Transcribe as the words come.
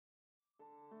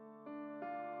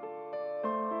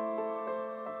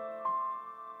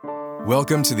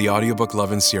Welcome to the Audiobook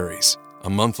Lovin series, a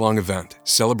month-long event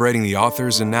celebrating the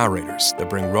authors and narrators that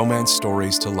bring romance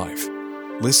stories to life.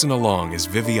 Listen along as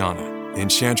Viviana,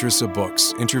 Enchantress of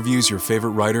Books, interviews your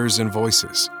favorite writers and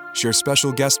voices, share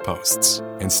special guest posts,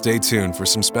 and stay tuned for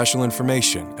some special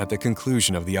information at the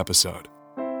conclusion of the episode.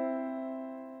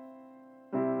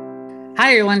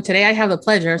 Hi, everyone. Today I have the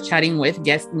pleasure of chatting with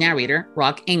guest narrator,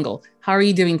 Engle. How are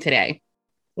you doing today?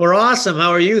 We're awesome. How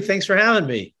are you? Thanks for having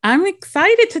me. I'm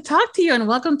excited to talk to you and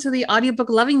welcome to the Audiobook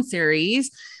Loving series.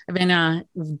 I've been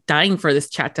dying for this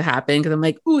chat to happen because I'm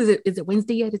like, oh, is it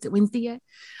Wednesday yet? Is it Wednesday yet?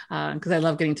 Because I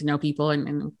love getting to know people.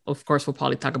 And of course, we'll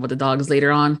probably talk about the dogs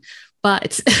later on.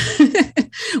 But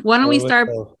why don't we start?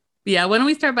 Yeah, why don't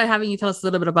we start by having you tell us a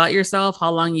little bit about yourself,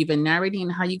 how long you've been narrating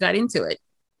and how you got into it?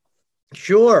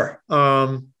 Sure.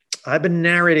 I've been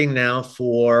narrating now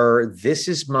this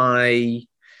is my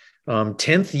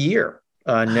 10th year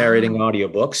narrating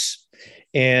audiobooks.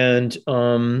 And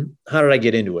how did I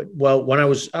get into it? Well, when I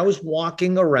was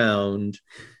walking around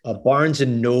Barnes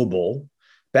and Noble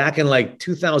back in like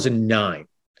 2009,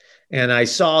 and I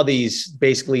saw these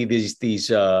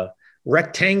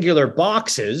rectangular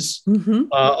boxes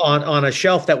on a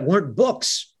shelf that weren't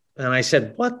books. And I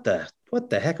said, what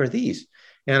the heck are these?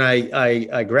 And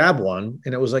I grabbed one,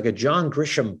 and it was like a John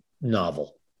Grisham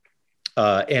novel.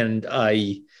 And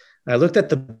I looked at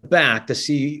the back to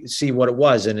see what it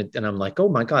was. And I'm like, oh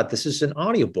my God, this is an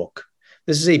audiobook.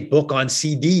 This is a book on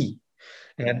CD.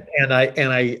 And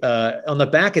I on the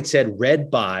back, it said read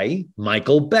by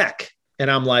Michael Beck. And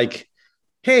I'm like,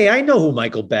 hey, I know who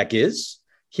Michael Beck is.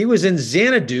 He was in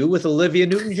Xanadu with Olivia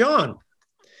Newton-John.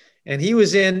 And he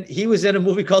was in a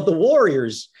movie called The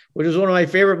Warriors, which was one of my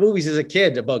favorite movies as a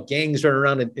kid about gangs running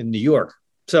around in New York.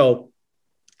 So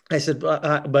I said,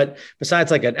 but besides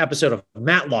like an episode of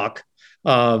Matlock,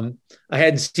 I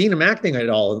hadn't seen him acting at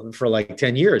all for like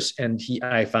 10 years. And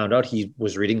I found out he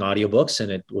was reading audiobooks,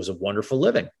 and it was a wonderful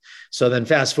living. So then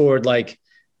fast forward like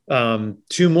 2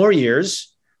 more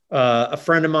years, a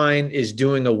friend of mine is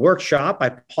doing a workshop. I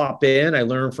pop in, I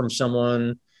learn from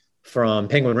someone from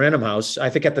Penguin Random House. I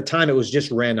think at the time it was just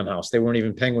Random House. They weren't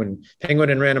even Penguin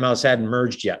and Random House hadn't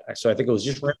merged yet. So I think it was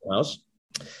just Random House.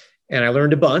 And I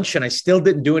learned a bunch, and I still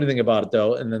didn't do anything about it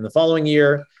though. And then the following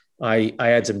year, I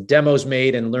had some demos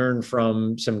made and learned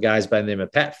from some guys by the name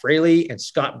of Pat Fraley and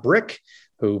Scott Brick,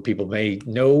 who people may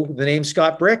know the name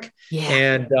Scott Brick,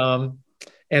 and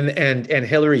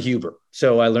Hillary Huber.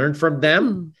 So I learned from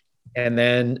them. And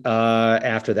then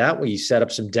after that, we set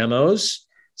up some demo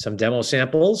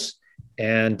samples,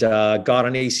 and got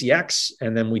on ACX.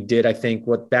 And then we did, I think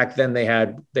what back then they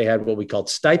had what we called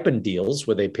stipend deals,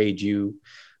 where they paid you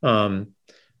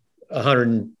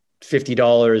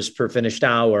 $150 per finished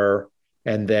hour,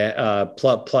 and then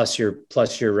plus your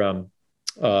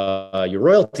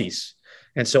royalties.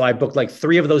 And so I booked like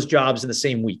 3 of those jobs in the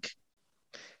same week.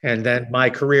 And then my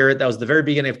career, that was the very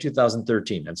beginning of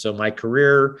 2013. And so my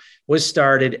career was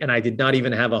started, and I did not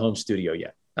even have a home studio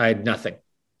yet. I had nothing.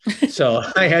 So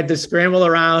I had to scramble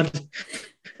around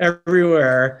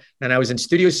everywhere. And I was in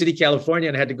Studio City, California,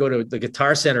 and I had to go to the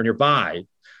Guitar Center nearby.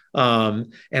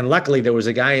 And luckily there was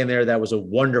a guy in there that was a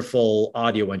wonderful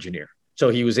audio engineer. So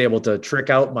he was able to trick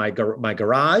out my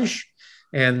garage.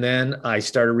 And then I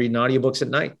started reading audiobooks at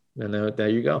night. And there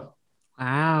you go.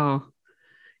 Wow.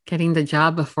 Getting the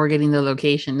job before getting the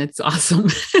location. That's awesome.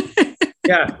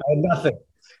 Yeah, I had nothing.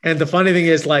 And the funny thing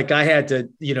is, like, I had to,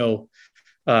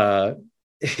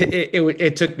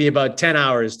 it took me about 10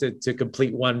 hours to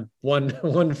complete one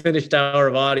finished hour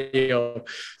of audio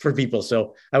for people.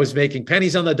 So I was making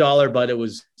pennies on the dollar, but it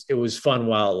was fun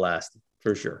while it lasted,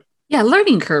 for sure. Yeah.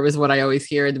 Learning curve is what I always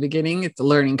hear at the beginning. It's a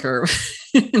learning curve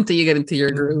until you get into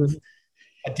your groove.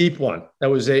 A deep one.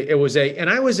 And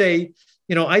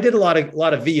I did a lot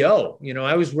of VO.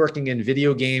 I was working in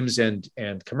video games and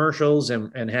commercials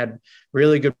and had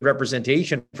really good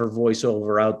representation for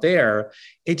voiceover out there.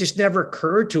 It just never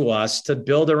occurred to us to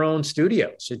build our own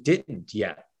studios. It didn't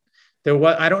yet.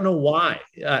 I don't know why.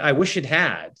 I wish it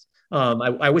had.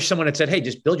 I wish someone had said, hey,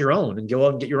 just build your own and go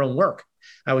out and get your own work.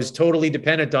 I was totally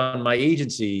dependent on my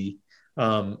agency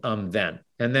then.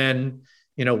 And then,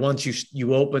 once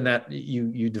you open that,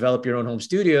 you develop your own home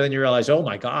studio, and you realize, oh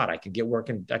my God, I can get work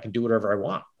and I can do whatever I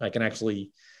want. I can actually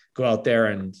go out there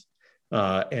and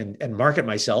market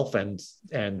myself, and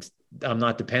I'm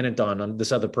not dependent on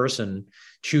this other person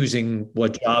choosing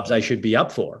what jobs I should be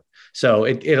up for. So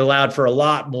it allowed for a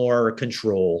lot more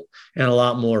control and a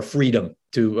lot more freedom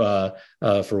for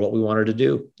what we wanted to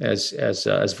do as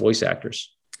voice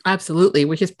actors. Absolutely,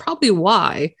 which is probably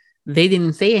why they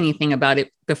didn't say anything about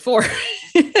it before.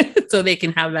 So they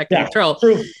can have that control.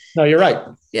 True. No, you're right.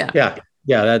 Yeah.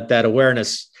 Yeah. That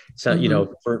awareness. So, you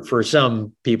know, for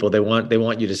some people, they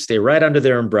want you to stay right under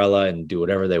their umbrella and do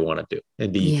whatever they want to do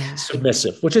and be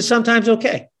submissive, which is sometimes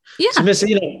okay. Yeah. Submissive,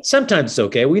 you know, sometimes it's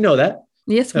okay. We know that.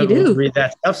 Yes, we do. Read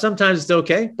that stuff. Sometimes it's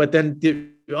okay, but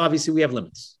then obviously we have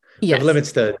limits. Yes. We have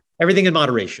limits to everything in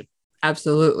moderation.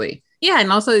 Absolutely. Yeah.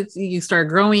 And also you start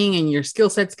growing and your skill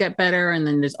sets get better, and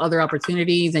then there's other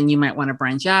opportunities and you might want to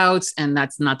branch out. And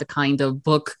that's not the kind of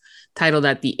book title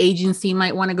that the agency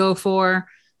might want to go for.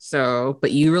 So,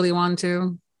 but you really want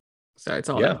to. So it's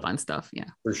all that fun stuff. Yeah,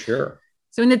 for sure.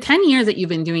 So in the 10 years that you've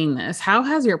been doing this, how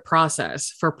has your process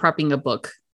for prepping a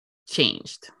book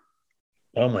changed?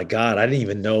 Oh my God. I didn't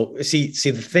even know. See,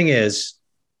 the thing is,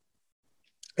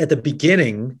 at the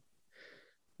beginning,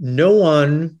 no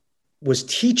one was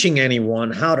teaching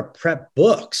anyone how to prep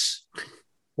books.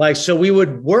 Like, so we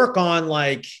would work on,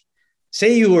 like,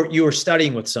 say you were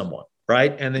studying with someone,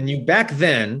 right? And then back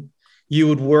then you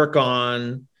would work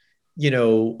on, you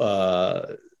know,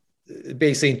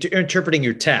 basically interpreting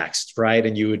your text, right?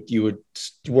 And you would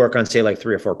work on, say, like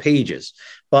 3 or 4 pages,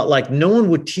 but like no one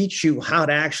would teach you how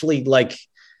to actually, like,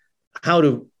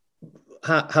 how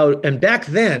and back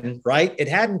then, right, it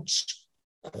hadn't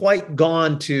quite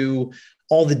gone to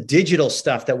all the digital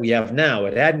stuff that we have now.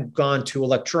 It hadn't gone to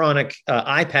electronic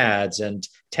iPads and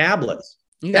tablets.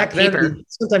 Back then,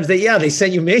 sometimes they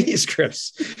sent you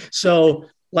manuscripts. So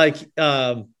like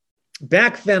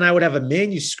back then I would have a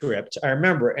manuscript, I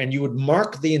remember, and you would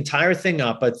mark the entire thing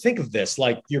up. But think of this,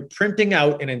 like you're printing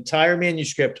out an entire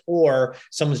manuscript, or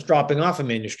someone's dropping off a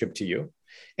manuscript to you.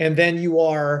 And then you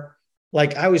are,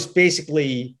 like, I was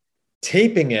basically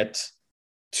taping it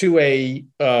to a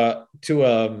guitar,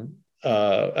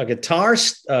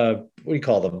 what do you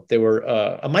call them? They were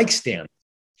a mic stand,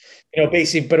 you know,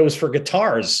 basically, but it was for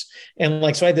guitars. And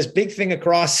like, so I had this big thing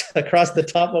across the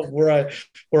top of where I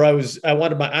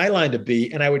wanted my eye line to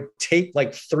be. And I would tape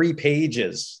like 3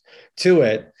 pages to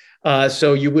it.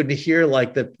 So you wouldn't hear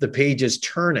like the pages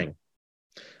turning.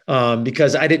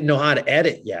 Because I didn't know how to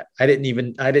edit yet. I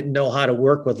didn't know how to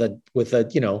work with a,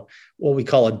 you know, what we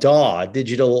call a DAW,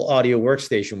 digital audio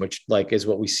workstation, which like is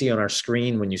what we see on our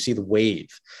screen when you see the wave,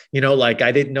 you know, like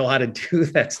I didn't know how to do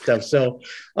that stuff. So,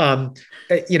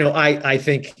 you know, I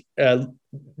think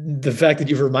the fact that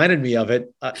you've reminded me of it,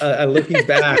 looking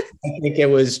back, I think it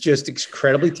was just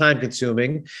incredibly time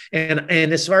consuming. And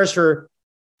as far as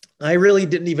I really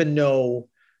didn't even know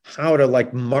how to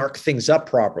like mark things up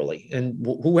properly. And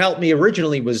who helped me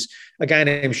originally was a guy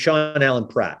named Sean Allen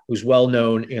Pratt, who's well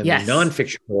known in the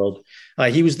nonfiction world.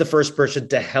 He was the first person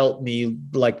to help me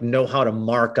like know how to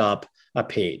mark up a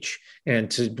page and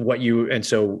to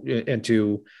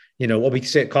you know, what we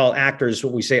call actors,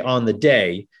 what we say on the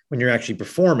day when you're actually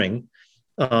performing.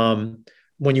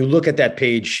 When you look at that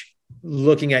page,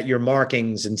 looking at your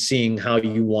markings and seeing how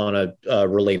you want to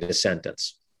relate a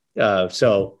sentence.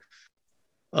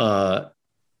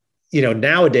 You know,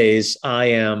 nowadays I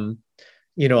am,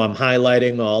 you know, I'm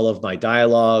highlighting all of my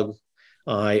dialogue.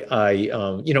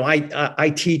 You know,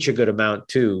 I teach a good amount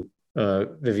too,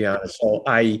 Viviana. So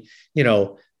you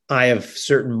know, I have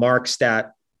certain marks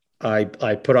that I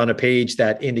put on a page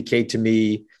that indicate to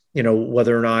me, you know,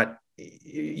 whether or not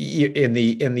in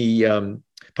the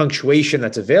punctuation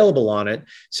that's available on it.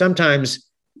 Sometimes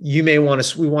we want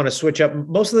to switch up.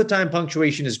 Most of the time,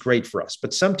 punctuation is great for us,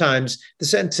 but sometimes the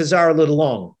sentences are a little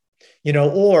long, you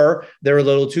know, or they're a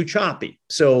little too choppy.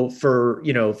 So for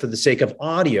the sake of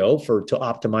audio, to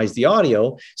optimize the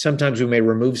audio, sometimes we may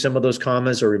remove some of those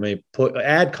commas, or we may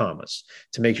add commas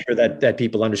to make sure that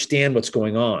people understand what's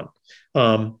going on.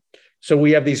 So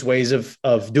we have these ways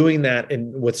of doing that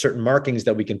with certain markings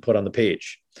that we can put on the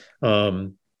page.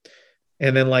 And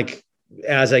then, like,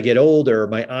 as I get older,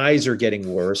 my eyes are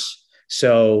getting worse.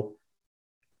 So,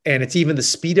 and it's even the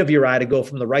speed of your eye to go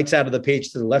from the right side of the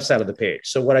page to the left side of the page.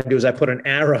 So what I do is I put an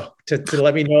arrow to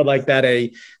let me know, like, that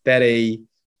a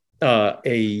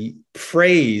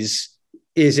phrase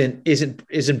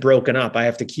isn't broken up. I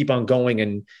have to keep on going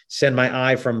and send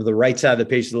my eye from the right side of the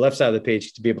page to the left side of the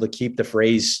page to be able to keep the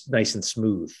phrase nice and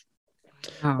smooth.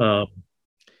 Oh.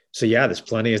 So yeah, there's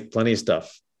plenty of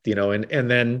stuff, you know, and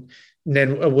then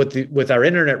with our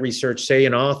internet research, say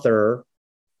an author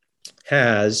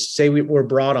we're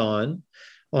brought on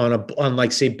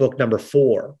like, say, book number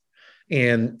 4,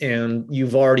 and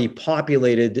you've already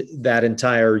populated that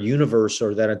entire universe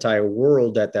or that entire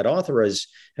world that author has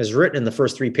written in the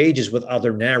first 3 pages with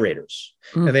other narrators,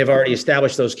 and they've already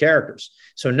established those characters.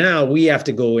 So now we have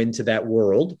to go into that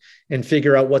world and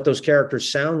figure out what those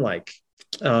characters sound like.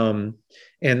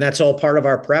 And that's all part of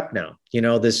our prep now.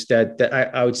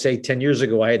 I would say 10 years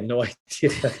ago, I had no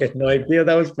idea. I had no idea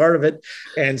that was part of it.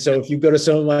 And so if you go to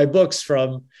some of my books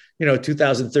from,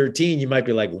 2013, you might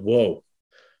be like, whoa,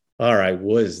 all right,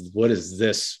 what is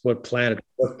this? What planet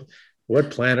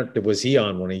was he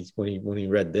on when he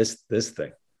read this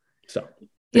thing? So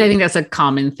yeah, I think that's a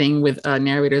common thing with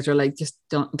narrators are like, just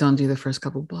don't do the first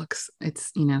couple books.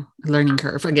 It's, a learning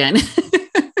curve again.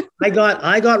 I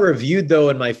got reviewed though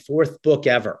in my 4th book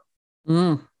ever.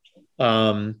 And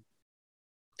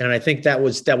I think that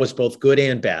was both good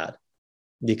and bad,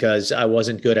 because I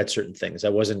wasn't good at certain things. I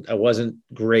wasn't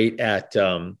great at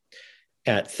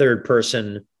third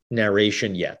person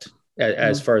narration yet,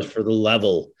 as far as for the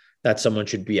level that someone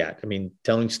should be at. I mean,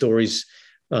 telling stories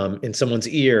in someone's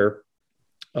ear,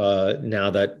 now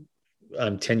that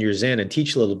I'm 10 years in and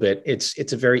teach a little bit,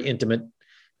 it's a very intimate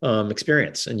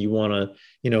experience. And you want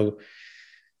to,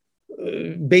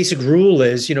 basic rule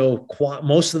is,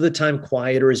 most of the time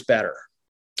quieter is better.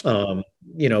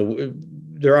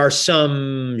 There are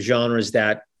some genres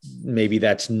that maybe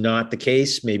that's not the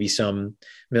case. Maybe some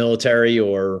military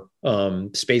or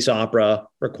space opera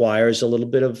requires a little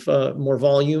bit of more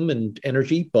volume and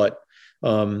energy. But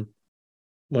when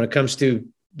it comes to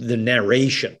the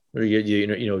narration, or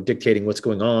dictating what's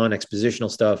going on, expositional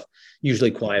stuff,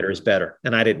 usually quieter is better.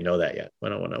 And I didn't know that yet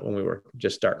when we were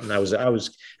just starting. I was a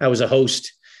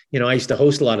host. I used to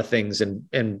host a lot of things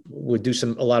and would do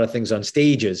a lot of things on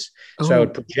stages. So I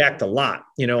would project a lot.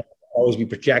 Always be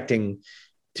projecting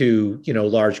to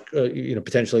large,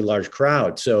 potentially large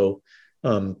crowd. So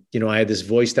I had this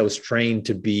voice that was trained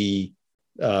to be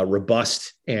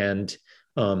robust and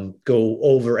go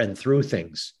over and through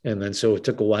things. And then, so it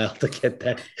took a while to get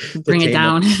that, bring it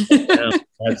down.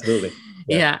 Absolutely.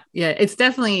 Yeah. It's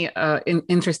definitely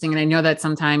interesting. And I know that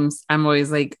sometimes I'm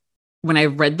always like, when I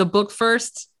read the book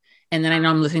first, and then I know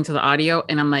I'm listening to the audio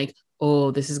and I'm like,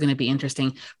 oh, this is going to be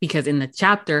interesting, because in the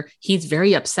chapter, he's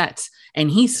very upset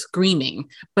and he's screaming,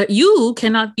 but you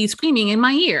cannot be screaming in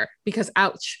my ear because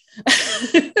ouch.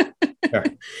 Sure.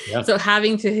 Yeah. So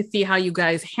having to see how you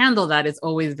guys handle that is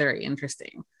always very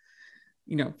interesting,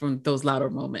 from those louder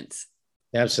moments.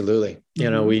 Absolutely.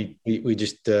 We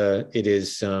just, it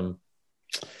is, and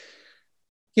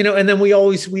then we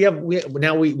also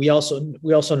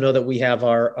know that we have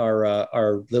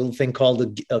our little thing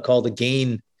called a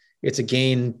gain. It's a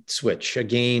gain switch, a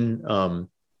gain,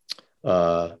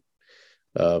 knob.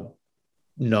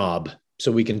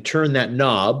 So we can turn that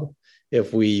knob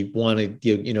if we want to,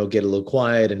 get a little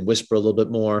quiet and whisper a little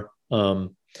bit more.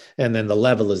 And then the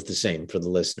level is the same for the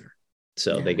listener.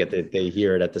 So they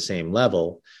hear it at the same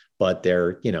level, but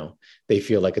they're, they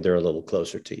feel like they're a little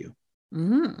closer to you.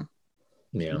 Mm-hmm.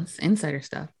 Yeah. That's insider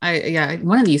stuff.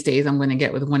 One of these days I'm going to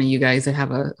get with one of you guys that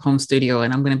have a home studio,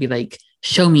 and I'm going to be like,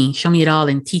 show me it all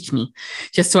and teach me,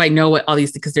 just so I know what all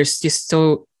these, because there's just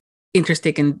so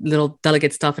interesting and little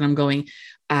delicate stuff. And I'm going,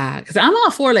 because I'm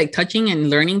all for like touching and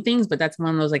learning things, but that's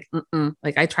one of those like,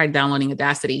 like I tried downloading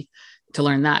Audacity to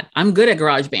learn that. I'm good at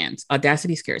GarageBand.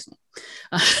 Audacity scares me.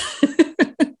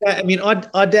 I mean,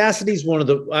 Audacity is one of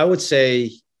the, I would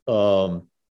say,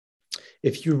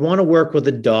 if you want to work with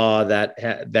a DAW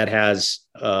that has,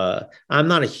 I'm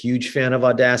not a huge fan of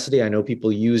Audacity. I know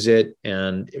people use it,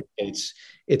 and it's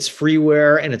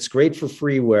freeware, and it's great for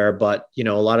freeware, but a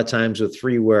lot of times with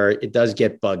freeware, it does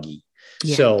get buggy.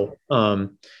 Yeah. So,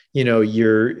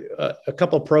 you're a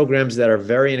couple of programs that are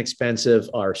very inexpensive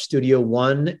are Studio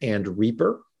One and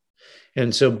Reaper.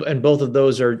 And both of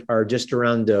those are just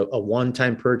around a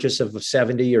one-time purchase of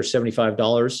 $70 or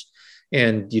 $75.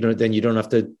 And, then you don't have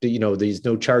to, there's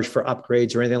no charge for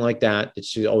upgrades or anything like that.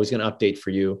 It's always going to update for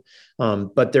you.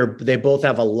 But they both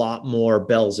have a lot more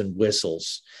bells and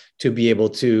whistles to be able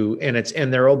to,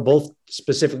 and they're all both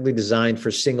specifically designed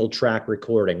for single track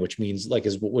recording, which means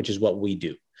which is what we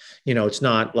do. It's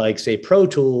not like, say, Pro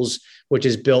Tools, which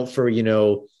is built for,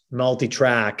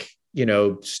 multi-track,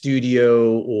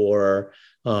 studio or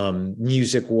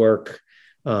music work.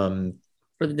 For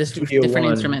the different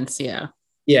instruments. Yeah.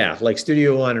 Yeah, like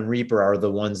Studio One and Reaper are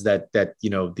the ones that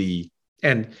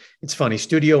and it's funny.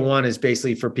 Studio One is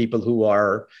basically for people who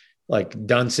are like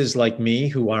dunces like me,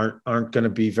 who aren't going to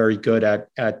be very good at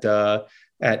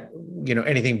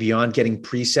anything beyond getting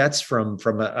presets from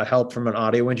a help from an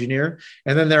audio engineer.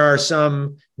 And then there are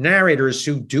some narrators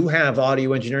who do have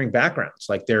audio engineering backgrounds,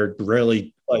 like they're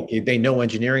really like they know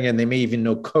engineering and they may even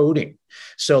know coding.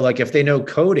 So like if they know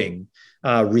coding,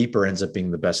 Reaper ends up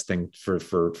being the best thing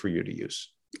for you to use.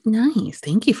 Nice.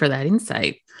 Thank you for that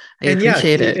insight. I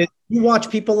appreciate it. You watch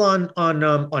people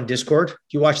on Discord? Do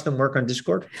you watch them work on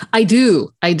Discord? I do.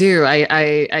 I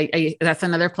that's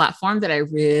another platform that I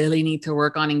really need to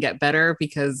work on and get better,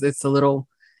 because it's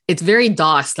very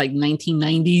DOS, like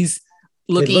 1990s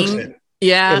looking.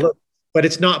 Yeah. But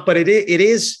it's not, but it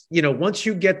is, once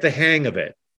you get the hang of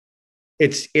it,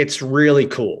 it's really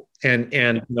cool.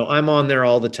 And I'm on there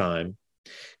all the time,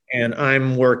 and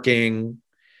I'm working.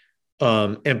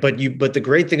 But the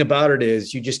great thing about it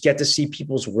is you just get to see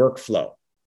people's workflow.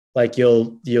 Like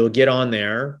you'll get on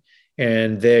there,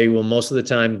 and they will most of the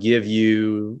time give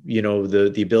you,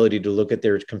 the ability to look at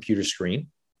their computer screen,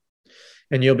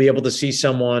 and you'll be able to see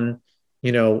someone,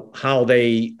 how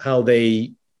they,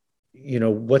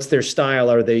 what's their style?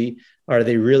 Are they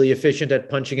really efficient at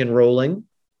punching and rolling?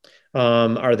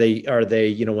 Are they,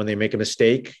 when they make a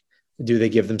mistake, do they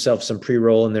give themselves some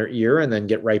pre-roll in their ear and then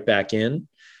get right back in?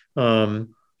 Or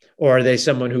are they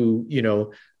someone who,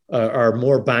 are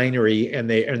more binary, and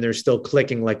they're still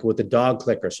clicking like with the dog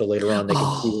clicker. So later on they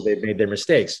can see where they've made their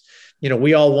mistakes.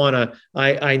 We all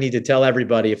I need to tell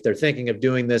everybody, if they're thinking of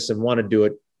doing this and want to do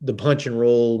it, the punch and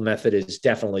roll method is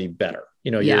definitely better.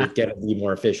 You're going to be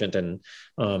more efficient, and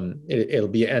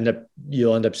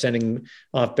you'll end up sending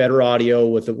off better audio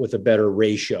with a better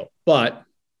ratio. But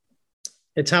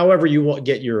it's however you want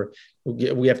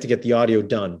we have to get the audio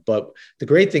done. But the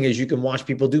great thing is you can watch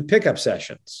people do pickup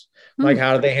sessions. Like,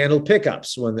 how do they handle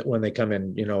pickups when they come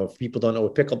in? If people don't know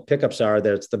what pickups are,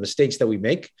 that's the mistakes that we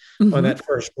make on that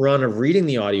first run of reading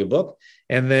the audiobook.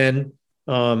 And then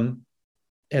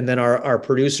our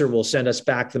producer will send us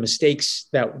back the mistakes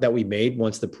that we made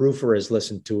once the proofer has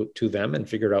listened to them and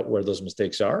figured out where those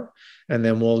mistakes are. And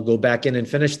then we'll go back in and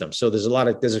finish them. So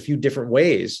there's a few different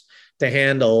ways to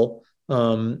handle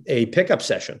a pickup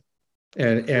session.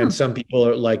 And some people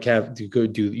are like,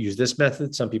 use this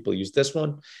method. Some people use this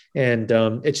one. And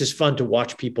it's just fun to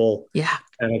watch people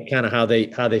kind of how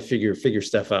they figure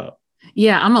stuff out.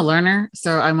 Yeah, I'm a learner.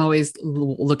 So I'm always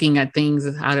looking at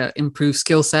things, how to improve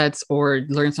skill sets or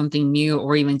learn something new,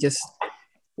 or even just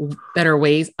better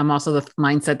ways. I'm also the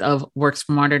mindset of work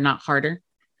smarter, not harder.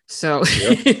 So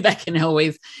that can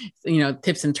always,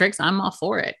 tips and tricks. I'm all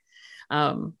for it.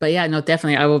 But yeah, no,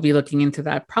 definitely. I will be looking into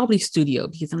that, probably studio,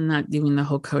 because I'm not doing the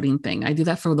whole coding thing. I do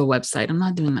that for the website. I'm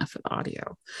not doing that for the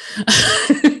audio.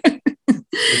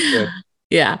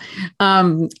 Yeah.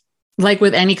 Like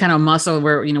with any kind of muscle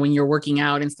where, when you're working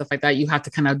out and stuff like that, you have to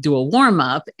kind of do a warm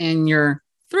up, and your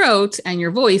throat and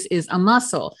your voice is a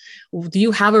muscle. Do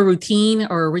you have a routine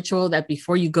or a ritual that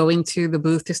before you go into the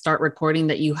booth to start recording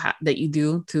that you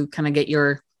do to kind of get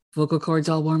your vocal cords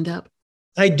all warmed up?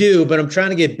 I do, but I'm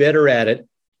trying to get better at it.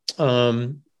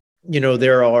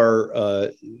 There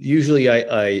are usually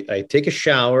I take a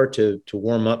shower to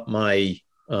warm up my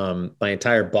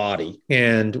entire body,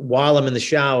 and while I'm in the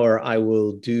shower, I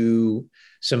will do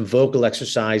some vocal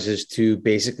exercises to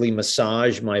basically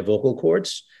massage my vocal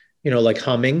cords. Like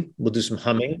humming. We'll do some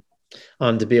humming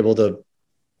to be able to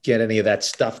get any of that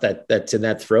stuff that's in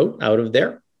that throat out of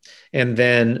there, and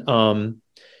then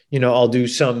I'll do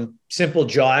some simple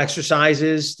jaw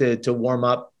exercises to warm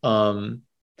up my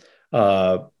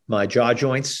jaw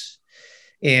joints.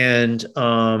 And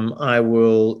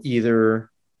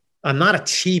I'm not a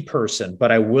tea person,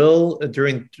 but I will in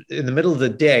the middle of the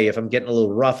day, if I'm getting a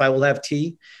little rough, I will have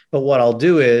tea. But what I'll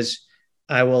do is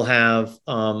I will have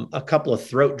a couple of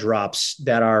throat drops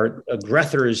that are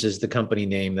Grethers is the company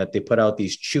name that they put out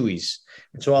these chewies.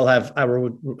 And so I'll have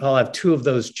two of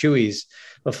those chewies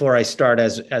before I start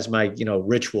as my,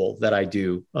 ritual that I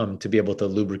do to be able to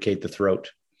lubricate the throat.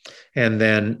 And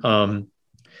then,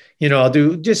 I'll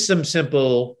do just some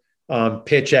simple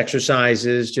pitch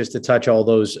exercises just to touch all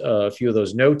those, a few of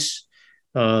those notes.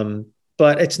 But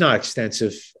it's not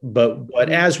extensive, but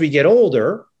as we get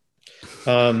older,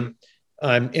 as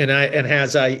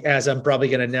I'm probably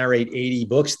going to narrate 80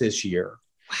 books this year.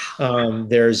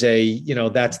 There's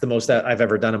that's the most that I've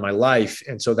ever done in my life.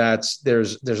 And so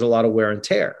there's a lot of wear and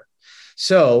tear.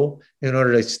 So in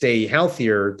order to stay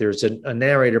healthier, there's a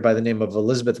narrator by the name of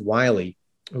Elizabeth Wiley,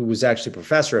 who was actually a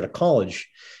professor at a college.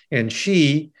 And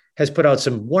she has put out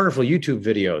some wonderful YouTube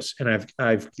videos, and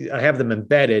I have them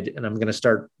embedded, and I'm going to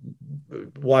start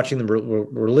watching them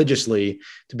religiously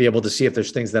to be able to see if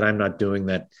there's things that I'm not doing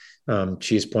that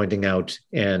she's pointing out.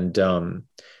 And, and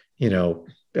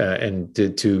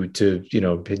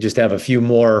to just have a few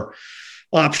more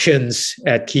options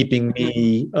at keeping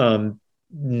me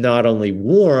not only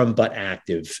warm but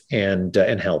active and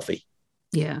healthy.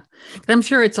 Yeah, I'm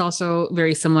sure it's also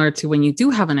very similar to when you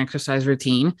do have an exercise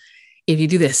routine. If you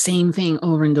do the same thing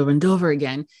over and over and over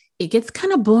again, it gets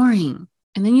kind of boring.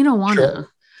 and then you don't want to.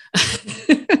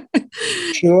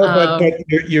 Sure, but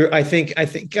you're I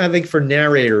think for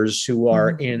narrators who are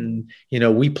in,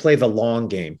 we play the long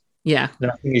game. Yeah.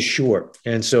 Nothing is short.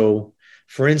 And so,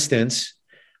 for instance,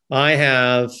 I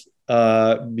have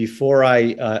before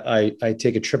I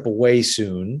take a trip away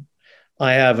soon,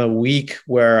 I have a week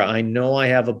where I know I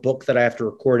have a book that I have to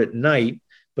record at night,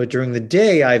 but during the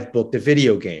day I've booked a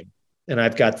video game, and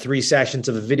I've got 3 sessions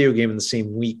of a video game in the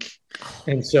same week.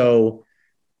 And so,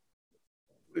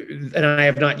 and I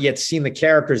have not yet seen the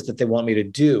characters that they want me to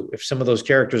do. If some of those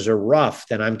characters are rough,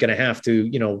 then I'm going to have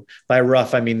to, by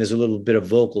rough, I mean, there's a little bit of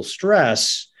vocal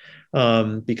stress,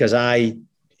 because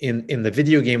in the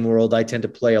video game world, I tend to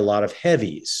play a lot of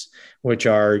heavies, which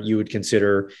are, you would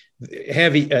consider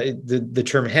heavy. The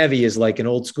term heavy is like an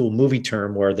old school movie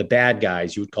term where the bad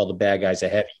guys, you would call the bad guys a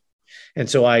heavy. And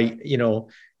so in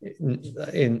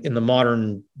the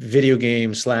modern video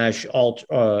game /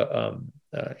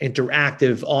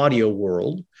 interactive audio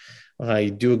world, I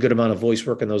do a good amount of voice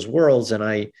work in those worlds, and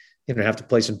I have to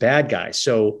play some bad guys.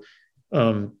 So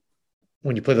when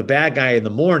you play the bad guy in the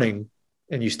morning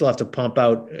and you still have to pump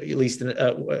out at least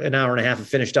an hour and a half of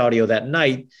finished audio that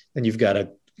night, then you've got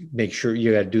to make sure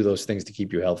you got to do those things to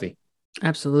keep you healthy.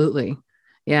 Absolutely.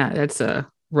 Yeah, that's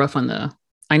rough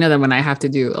I know that when I have to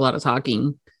do a lot of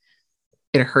talking,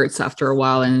 it hurts after a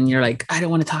while, and you're like, I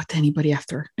don't want to talk to anybody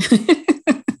after.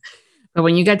 But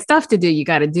when you got stuff to do, you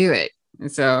got to do it. And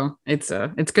so it's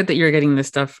good that you're getting this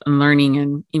stuff and learning.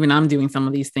 And even I'm doing some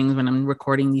of these things when I'm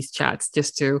recording these chats,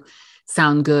 just to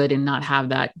sound good and not have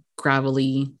that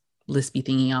gravelly, lispy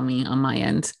thingy on my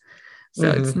end. So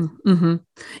it's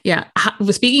yeah.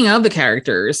 Speaking of the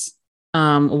characters,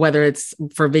 whether it's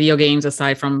for video games,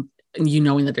 aside from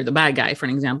knowing that they're the bad guy, for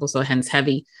an example, so hence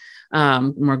heavy,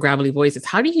 more gravelly voices,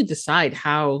 how do you decide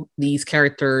how these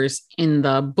characters in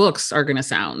the books are going to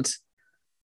sound?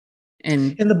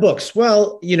 And in the books,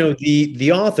 well,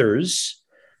 the authors,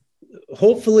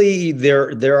 hopefully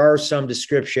there are some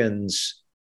descriptions,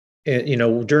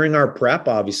 during our prep.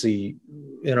 Obviously,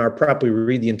 in our prep, we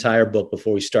read the entire book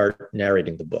before we start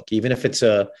narrating the book, even if it's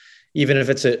a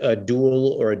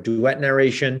dual or a duet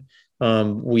narration.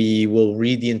 We will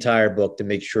read the entire book to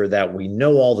make sure that we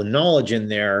know all the knowledge in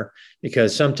there,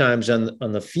 because sometimes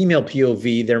on the female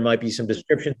POV, there might be some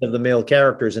descriptions of the male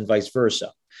characters and vice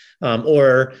versa.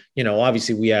 Or,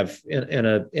 obviously we have in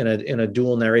a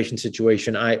dual narration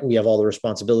situation, we have all the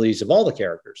responsibilities of all the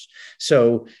characters.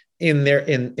 So in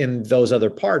those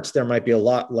other parts, there might be a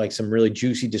lot, like some really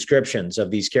juicy descriptions of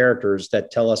these characters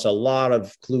that tell us a lot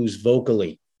of clues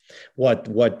vocally,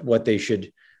 what they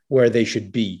should, where they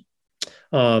should be.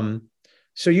 So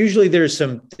usually there's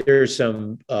some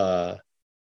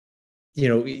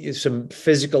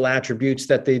physical attributes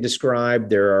that they describe.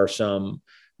 There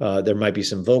might be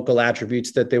some vocal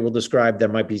attributes that they will describe. There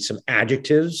might be some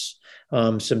adjectives,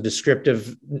 some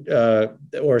descriptive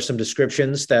or some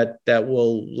descriptions that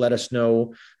will let us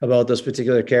know about those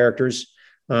particular characters.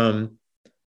 When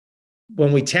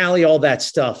we tally all that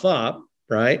stuff up,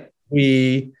 right,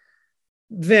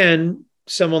 then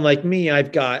someone like me,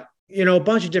 I've got a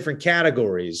bunch of different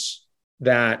categories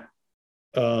that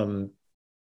that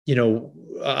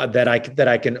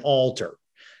I can alter.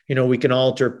 We can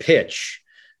alter pitch.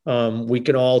 We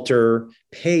can alter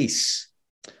pace.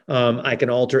 I can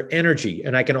alter energy,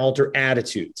 and I can alter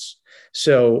attitudes.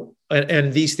 So,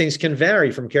 and these things can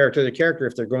vary from character to character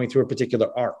if they're going through a particular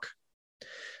arc.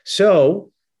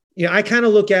 So, I kind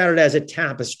of look at it as a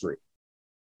tapestry.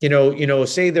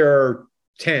 Say there are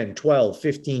 10, 12,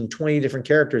 15, 20 different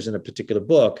characters in a particular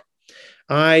book.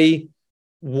 I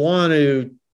want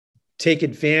to take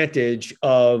advantage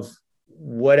of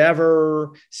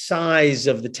whatever size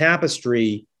of the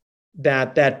tapestry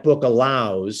that book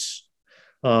allows.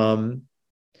 And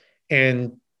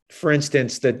for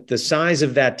instance, the size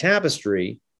of that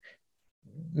tapestry,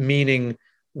 meaning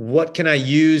what can I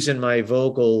use in my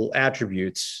vocal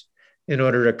attributes in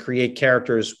order to create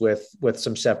characters with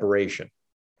some separation.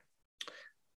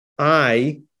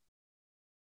 I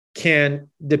can,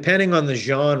 depending on the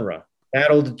genre,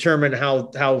 that'll determine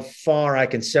how far I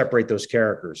can separate those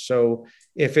characters. So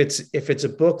if it's a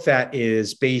book that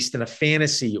is based in a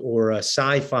fantasy or a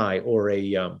sci-fi or a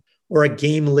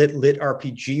game lit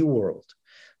RPG world,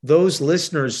 those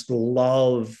listeners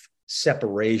love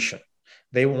separation.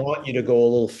 They want you to go a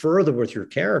little further with your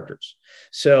characters.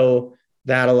 So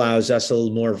that allows us a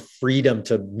little more freedom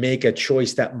to make a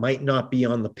choice that might not be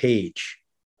on the page.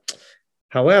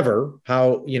 However,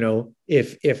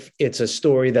 if it's a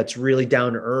story that's really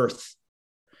down to earth,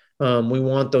 we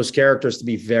want those characters to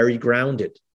be very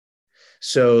grounded.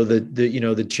 So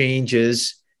the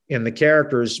changes and the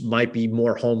characters might be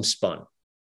more homespun.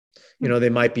 They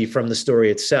might be from the story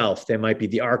itself. They might be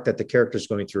the arc that the character's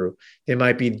going through. They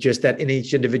might be just that in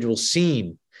each individual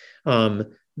scene,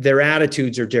 their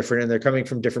attitudes are different and they're coming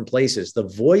from different places. The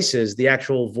voices, the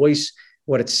actual voice,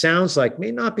 what it sounds like may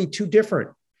not be too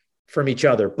different from each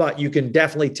other, but you can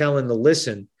definitely tell in the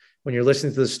listen when you're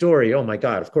listening to the story, oh my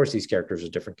God, of course these characters are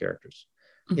different characters.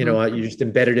 You're just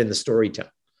embedded in the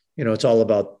storytelling. It's all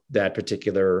about that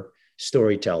particular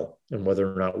storytell and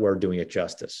whether or not we're doing it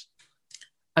justice.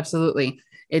 Absolutely.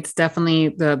 It's definitely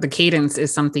the cadence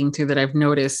is something too that I've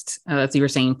noticed, as you were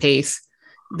saying, pace,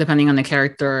 depending on the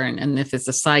character and if it's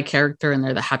a side character and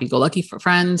they're the happy-go-lucky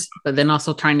friends, but then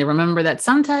also trying to remember that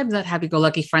sometimes that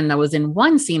happy-go-lucky friend that was in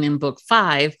one scene in book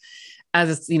 5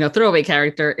 as a throwaway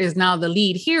character is now the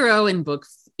lead hero in book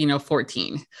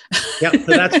 14. Yeah,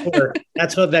 so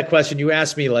that's what that question you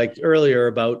asked me like earlier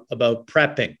about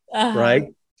prepping,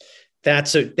 right?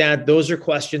 Those are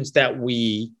questions that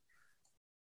we,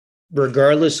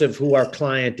 regardless of who our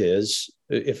client is,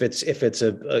 if it's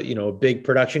a big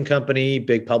production company,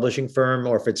 big publishing firm,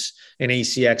 or if it's an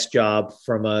ACX job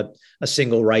from a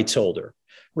single rights holder,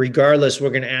 regardless,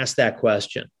 we're going to ask that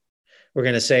question. We're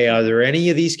going to say, are there any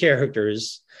of these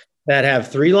characters that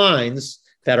have 3 lines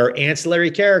that are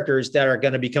ancillary characters that are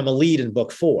going to become a lead in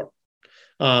book 4?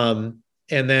 And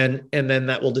then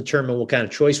that will determine what kind of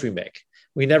choice we make.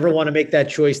 We never want to make that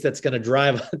choice that's going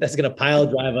to pile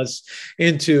drive us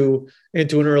into an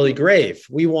early grave.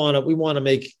 We want to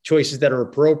make choices that are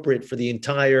appropriate for the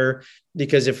entire,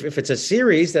 because if it's a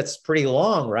series that's pretty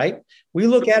long, right? We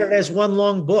look at it as one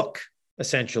long book,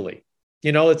 essentially.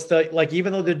 It's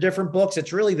even though they're different books,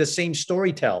 it's really the same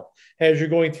storytell as you're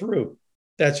going through.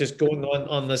 That's just going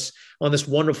on this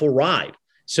wonderful ride.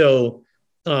 So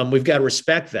we've got to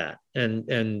respect that,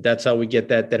 and that's how we get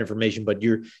that information. But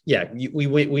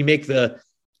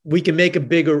we can make a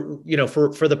bigger,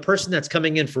 for the person that's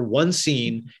coming in for one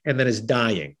scene and then is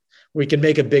dying, we can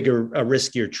make a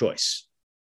riskier choice,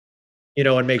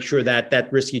 and make sure that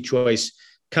risky choice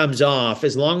comes off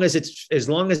as long as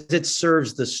it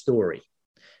serves the story,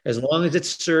 as long as it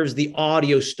serves the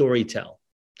audio storytell.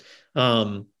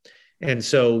 And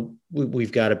so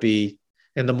we've got to be,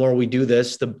 and the more we do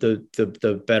this,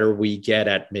 the better we get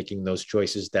at making those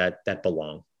choices that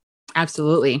belong.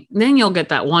 Absolutely. Then you'll get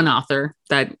that one author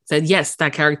that said, yes,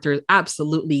 that character is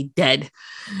absolutely dead,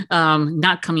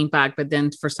 not coming back. But then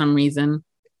for some reason,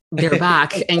 they're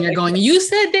back. And you're going, you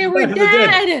said they were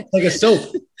dead. Like a soap.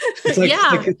 It's like,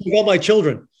 it's like all my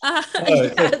children.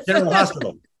 It's like General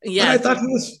Hospital. Yeah. I thought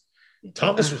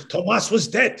Tomas was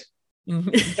dead.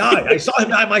 He died. I saw him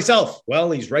die myself.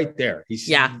 Well, he's right there.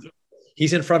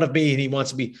 He's in front of me, and he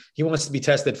wants to be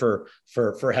tested for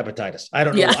hepatitis. I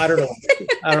don't know. Yeah. I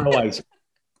don't know why he's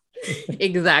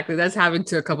exactly. That's happened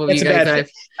to a couple of you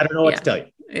guys. I don't know what to tell you.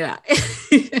 Yeah.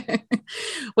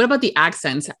 What about the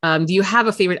accents? Do you have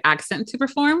a favorite accent to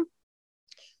perform?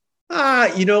 Do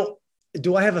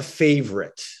I have a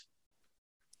favorite?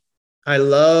 I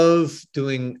love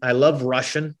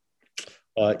Russian.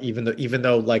 Even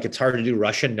though like it's hard to do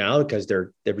Russian now because they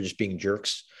were just being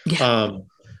jerks. Yeah.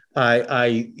 But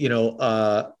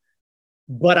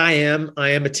I am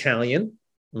Italian.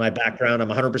 My background, I'm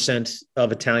 100%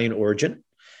 of Italian origin.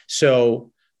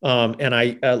 So, and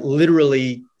I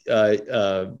literally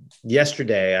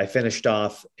yesterday I finished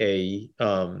off a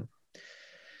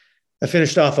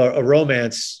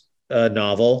romance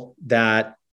novel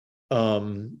that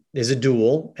is a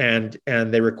duel, and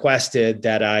they requested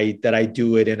that I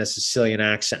do it in a Sicilian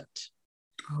accent.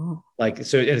 Oh.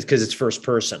 It's because it's first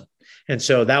person. And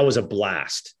so that was a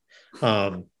blast,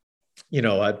 to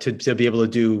be able to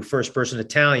do first person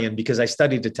Italian, because I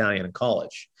studied Italian in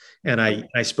college and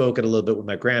I spoke it a little bit with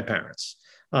my grandparents.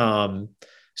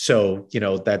 So,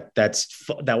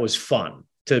 that was fun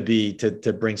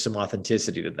to bring some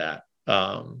authenticity to that.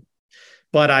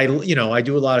 But I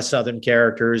do a lot of Southern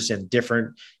characters and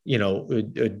different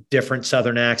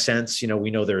Southern accents.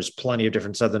 We know there's plenty of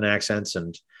different Southern accents,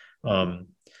 and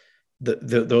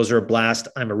those are a blast.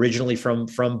 I'm originally from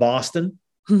Boston.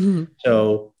 Mm-hmm.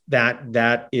 So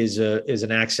that is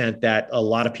an accent that a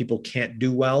lot of people can't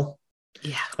do well.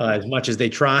 Yeah. As much as they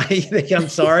try. I'm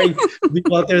sorry,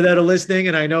 people out there that are listening.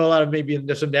 And I know a lot of maybe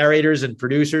some narrators and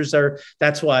producers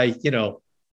that's why,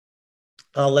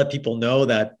 I'll let people know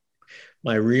that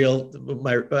my real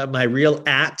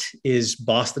is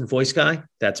Boston Voice Guy.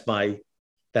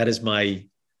 That is my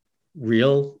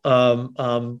real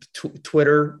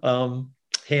Twitter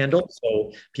handle.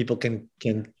 So people can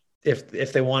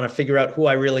if they want to figure out who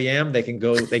I really am, they can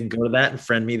go to that and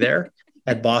friend me there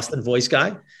at Boston Voice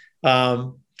Guy.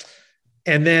 And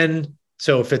then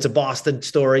So if it's a Boston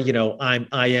story, I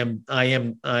am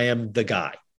the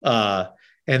guy.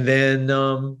 And then,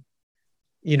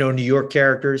 New York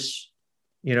characters,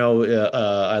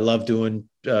 I love doing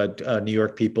New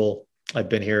York people. I've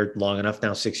been here long enough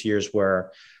now, 6 years,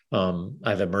 where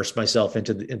I've immersed myself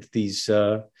into these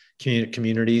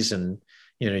communities, and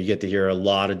you get to hear a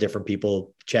lot of different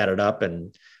people chat it up,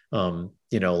 and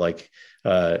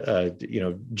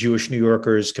Jewish New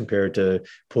Yorkers compared to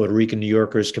Puerto Rican New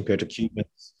Yorkers compared to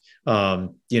Cubans.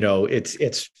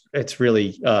 It's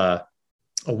really a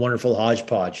wonderful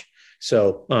hodgepodge.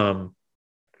 So,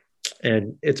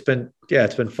 and it's been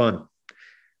fun.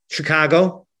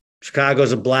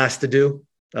 Chicago's a blast to do.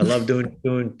 I love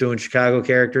doing Chicago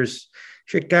characters.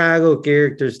 Chicago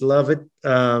characters, love it.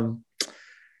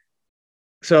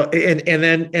 So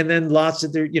and then lots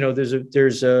of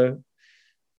there's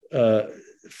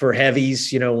for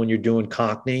heavies, when you're doing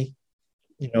Cockney,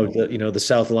 the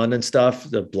South London stuff,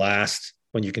 the blast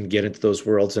when you can get into those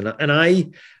worlds. And I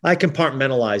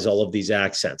compartmentalize all of these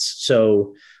accents.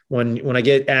 So when I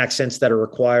get accents that are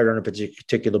required on a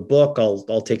particular book,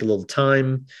 I'll take a little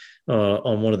time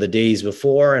on one of the days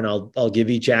before, and I'll give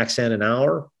each accent an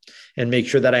hour and make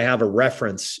sure that I have a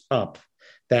reference up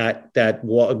that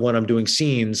when I'm doing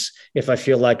scenes, if I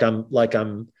feel like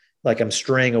I'm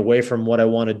straying away from what I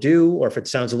want to do, or if it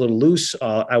sounds a little loose,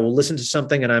 I will listen to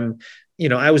something. And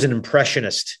I was an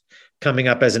impressionist coming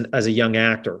up as a young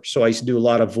actor. So I used to do a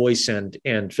lot of voice and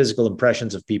physical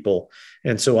impressions of people.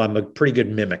 And so I'm a pretty good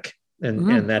mimic,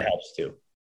 and that helps too.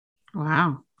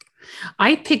 Wow.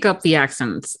 I pick up the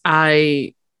accents.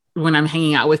 When I'm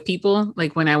hanging out with people,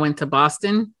 like when I went to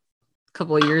Boston a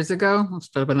couple of years ago, it's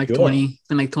been like 20.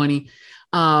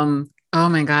 Oh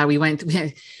my God. We went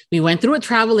through a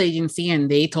travel agency,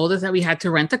 and they told us that we had to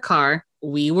rent a car.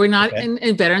 We were not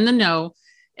better in the know.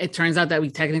 It turns out that we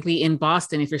technically, in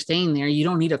Boston, if you're staying there, you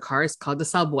don't need a car. It's called the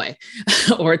subway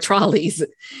or trolleys.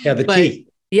 Yeah, the T.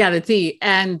 Yeah, the T.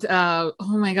 And oh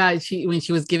my God, when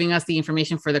she was giving us the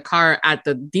information for the car at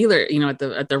the dealer,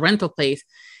 at the rental place,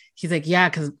 she's like, yeah,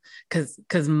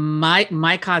 because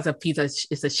my cause of pizza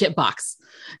is a shit box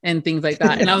and things like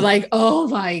that. And I was like, oh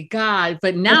my God.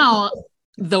 But now,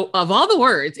 of all the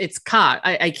words, it's car.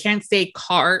 I can't say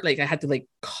car. Like I had to like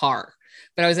car.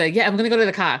 But I was like, yeah, I'm gonna go to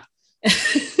the car.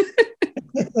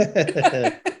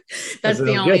 That's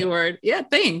the only word. Yeah,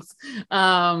 thanks.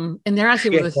 And there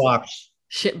actually was a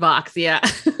shit box. Yeah.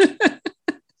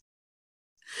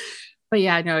 But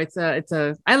yeah, no,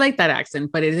 I like that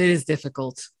accent, but it is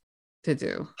difficult to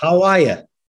do. How are you?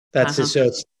 That's it. So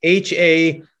it's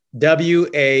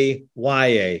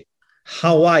HAWAYA.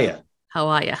 How are you? How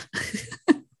are you?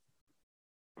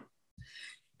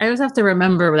 I always have to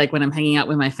remember, like when I'm hanging out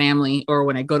with my family or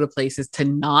when I go to places, to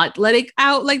not let it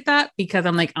out like that, because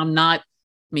I'm not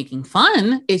making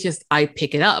fun. It's just, I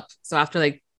pick it up. So after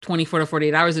like 24 to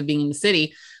 48 hours of being in the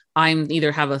city, I'm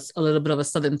either have a little bit of a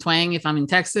Southern twang if I'm in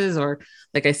Texas, or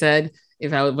like I said,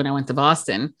 when I went to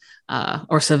Boston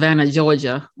or Savannah,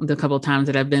 Georgia, the couple of times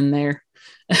that I've been there.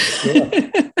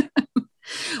 Yeah.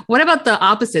 What about the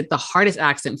opposite, the hardest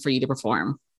accent for you to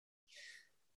perform?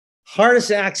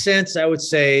 Hardest accents, I would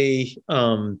say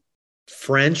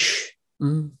French.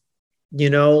 Like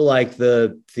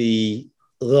the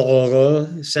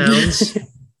sounds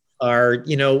are.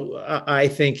 I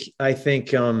think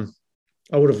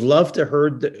I would have loved to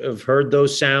have heard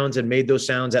those sounds and made those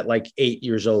sounds at like 8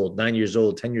 years old, 9 years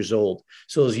old, 10 years old.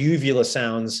 So those uvula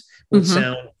sounds would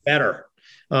sound better.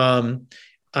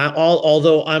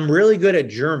 Although I'm really good at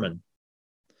German.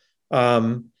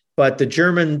 But the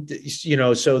German,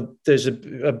 so there's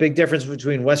a big difference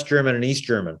between West German and East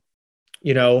German,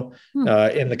 in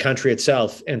the country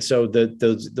itself. And so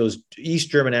those East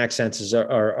German accents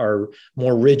are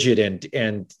more rigid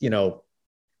and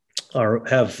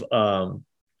have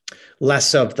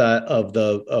less of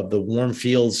the warm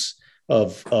feels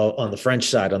of on the French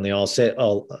side, on the Alsace.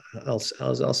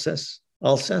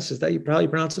 Alsace, is that you probably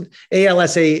pronounce it?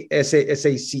 Alsace,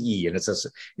 and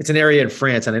it's an area in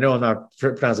France, and I know I'm not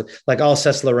pronouncing it. Like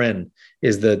Alsace-Lorraine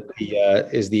is the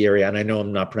area, and I know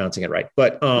I'm not pronouncing it right.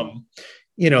 But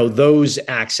those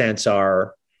accents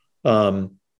are,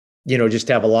 just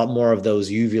have a lot more of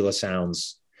those uvula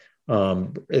sounds,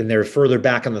 and they're further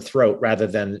back in the throat rather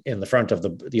than in the front of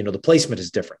the placement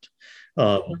is different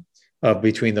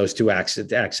between those two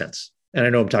accents. And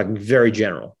I know I'm talking very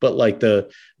general, but like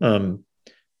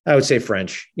I would say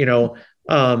French, and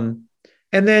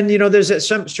then, there's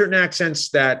some certain accents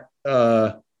that,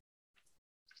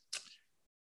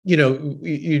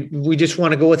 we just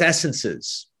want to go with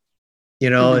essences,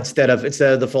 instead of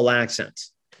the full accent,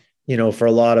 for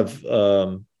a lot of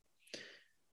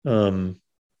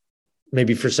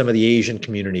maybe for some of the Asian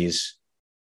communities,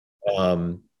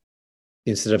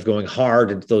 instead of going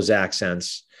hard into those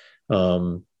accents,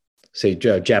 say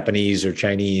Japanese or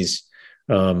Chinese,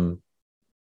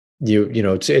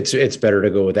 it's better to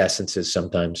go with essences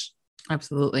sometimes.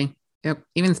 Absolutely. Yep.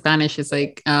 Even Spanish is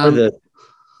like, or the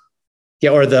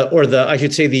I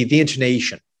should say the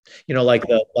intonation, like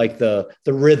the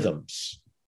rhythms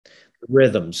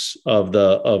of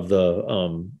the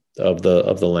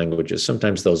languages.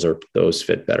 Sometimes those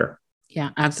fit better.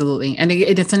 Yeah, absolutely. And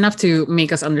it's enough to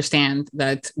make us understand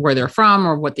that where they're from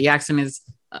or what the accent is,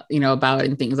 about,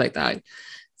 and things like that.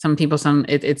 Some people,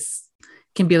 it's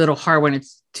can be a little hard when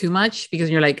it's too much, because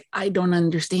you're like, I don't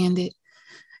understand it.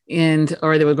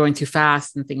 Or they were going too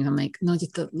fast and things. I'm like, no,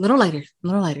 just a little lighter,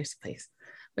 please.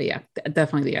 But yeah,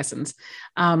 definitely the essence.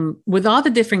 With all the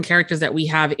different characters that we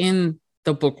have in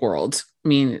the book world, I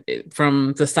mean,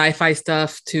 from the sci-fi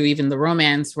stuff to even the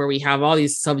romance, where we have all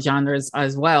these subgenres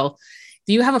as well.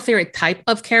 Do you have a favorite type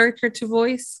of character to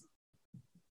voice?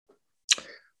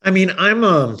 I mean, I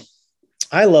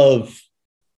love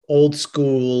old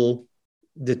school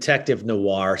detective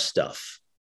noir stuff.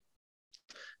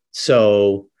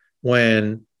 So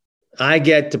when I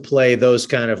get to play those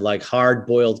kind of like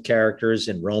hard-boiled characters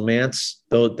in romance,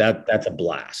 though, that's a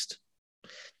blast.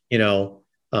 I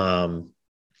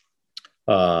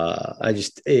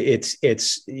just it's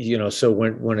so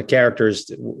when a character's,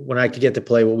 when I could get to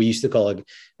play what we used to call it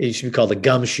used to be called a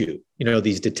gumshoe,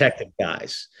 these detective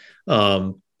guys,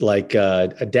 like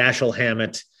a Dashiell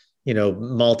Hammett,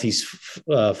 Maltese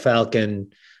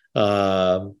Falcon,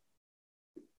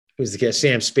 who's the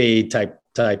Sam Spade type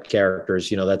characters.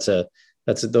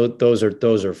 Those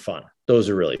are fun. Those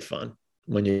are really fun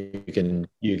when you can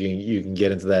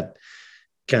get into that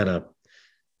kind of,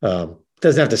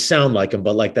 doesn't have to sound like him,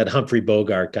 but like that Humphrey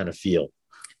Bogart kind of feel.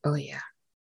 Oh yeah,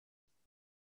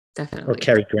 definitely. Or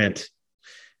Cary Grant.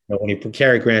 When you put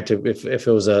Cary Grant, if it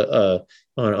was on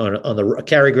the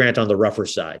Cary Grant on the rougher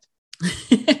side.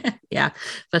 Yeah,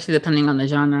 especially depending on the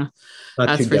genre.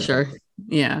 That's for sure.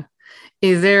 Yeah.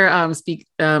 Is there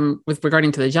with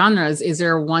regarding to the genres, is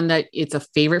there one that it's a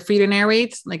favorite for you to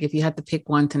narrate? Like if you had to pick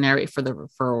one to narrate for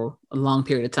a long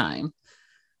period of time,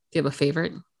 do you have a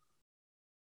favorite?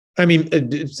 I mean,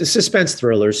 suspense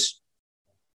thrillers.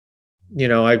 I'm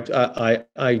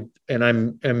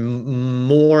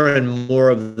more and more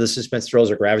of the suspense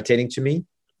thrillers are gravitating to me.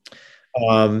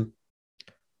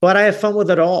 But I have fun with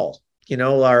it all.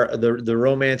 The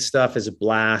romance stuff is a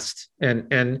blast,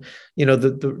 and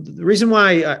the reason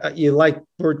why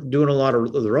we're doing a lot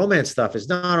of the romance stuff is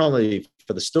not only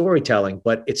for the storytelling,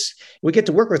 but we get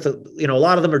to work with a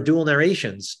lot of them are dual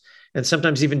narrations, and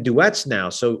sometimes even duets now.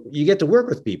 So you get to work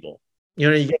with people,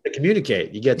 you get to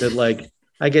communicate, you get to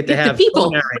I get to have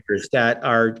narrators that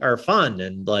are fun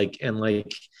and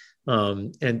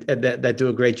that do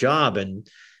a great job. And,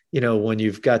 when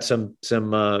you've got some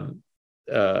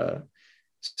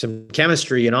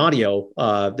chemistry in audio,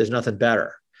 there's nothing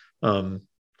better. And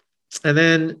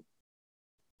then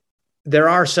there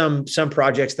are some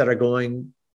projects that are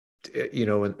going,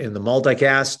 in the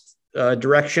multicast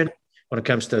direction when it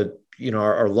comes to,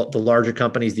 the larger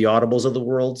companies, the Audibles of the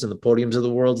worlds and the Podiums of the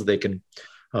worlds. They can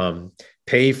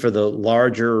pay for the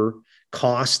larger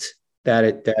cost that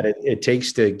it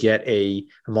takes to get a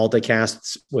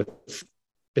multicast with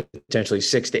potentially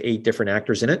 6 to 8 different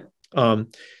actors in it.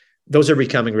 Those are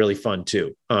becoming really fun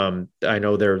too. I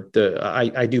know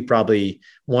I do probably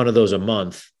one of those a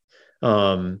month.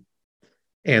 And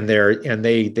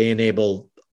they enable,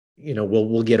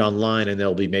 we'll get online and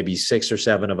there'll be maybe 6 or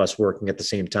 7 of us working at the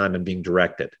same time and being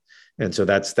directed. And so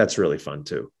that's really fun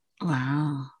too.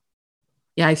 Wow.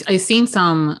 Yeah. I've seen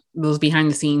those behind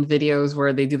the scenes videos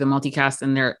where they do the multicast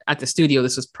and they're at the studio.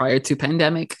 This was prior to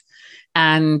pandemic,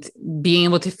 and being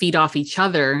able to feed off each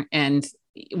other. And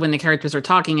when the characters are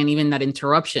talking, and even that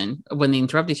interruption when they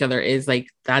interrupt each other is like,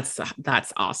 that's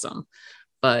awesome.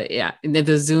 But yeah,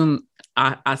 the Zoom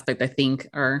aspect, I think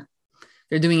they're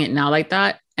doing it now like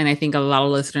that. And I think a lot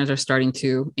of listeners are starting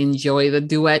to enjoy the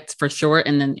duets for sure,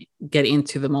 and then get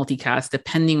into the multicast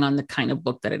depending on the kind of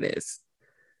book that it is.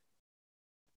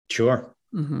 Sure.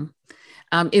 Mm-hmm.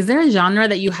 Is there a genre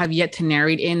that you have yet to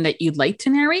narrate in that you'd like to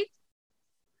narrate?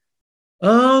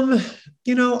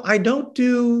 I don't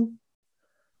do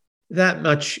that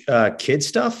much kid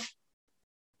stuff.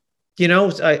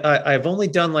 I've only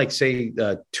done say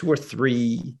 2 or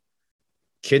 3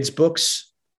 kids books.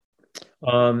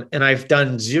 And I've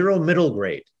done 0 middle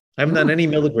grade. I haven't done any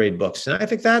middle grade books. And I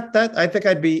think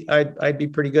I'd be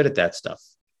pretty good at that stuff.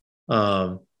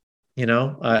 I've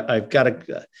got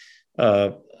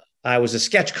I was a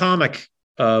sketch comic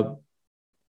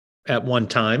at one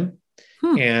time,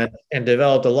 Hmm. and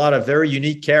developed a lot of very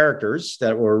unique characters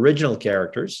that were original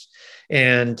characters.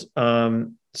 And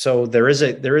so there is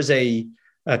a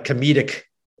comedic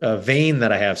vein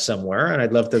that I have somewhere, and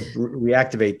I'd love to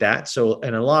reactivate that. So,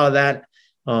 and a lot of that,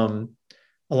 a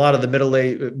lot of the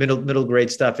middle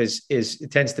grade stuff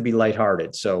it tends to be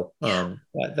lighthearted. So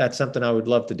that's something I would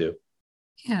love to do.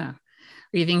 Yeah.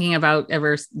 Are you thinking about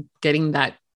ever getting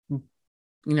that,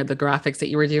 the graphics that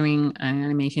you were doing and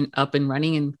animation up and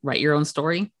running and write your own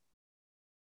story?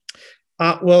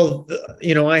 Well,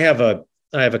 I have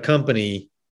a company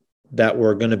that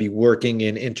we're going to be working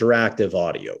in interactive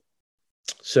audio.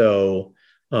 So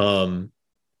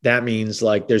that means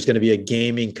like there's going to be a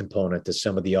gaming component to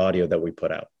some of the audio that we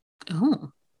put out.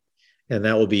 Oh. And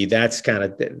that's kind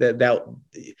of that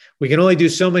we can only do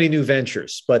so many new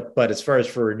ventures, but as far as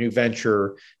for a new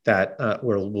venture that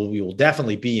we will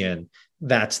definitely be in,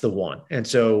 that's the one. And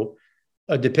so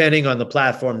depending on the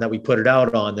platform that we put it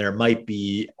out on, there might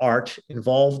be art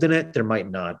involved in it. There might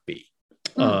not be.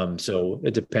 So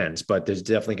it depends, but there's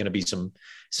definitely going to be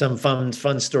some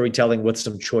fun storytelling with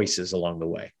some choices along the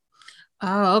way.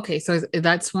 Oh, okay. So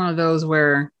that's one of those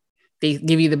where they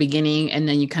give you the beginning and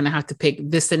then you kind of have to pick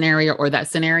this scenario or that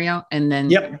scenario. And then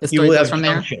the story goes from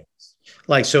there.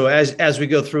 Like, so as we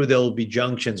go through, there'll be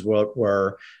junctions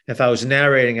where if I was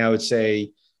narrating, I would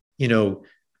say, you're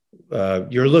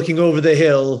looking over the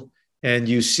hill and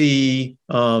you see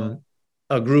a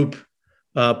group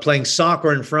playing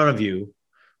soccer in front of you,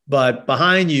 but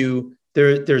behind you,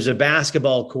 there's a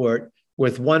basketball court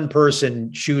with one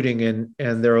person shooting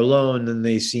and they're alone and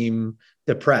they seem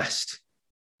depressed.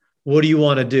 What do you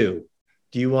want to do?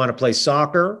 Do you want to play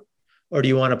soccer or do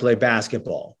you want to play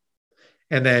basketball?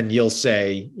 And then you'll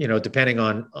say, depending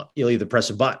on, you'll either press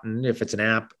a button if it's an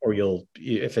app, or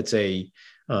if it's a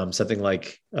something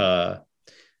like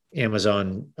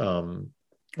Amazon.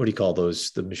 What do you call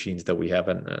those? The machines that we have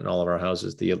in all of our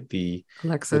houses, the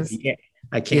Alexas.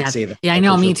 I can't say that. Yeah, I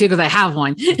know, me too, because I have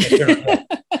one.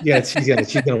 Yeah,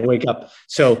 she's gonna wake up.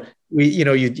 So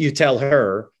you tell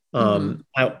her,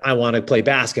 I want to play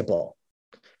basketball,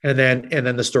 and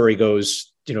then the story goes,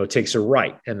 takes her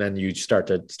right, and then you start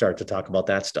to talk about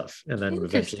that stuff, and then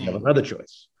eventually have another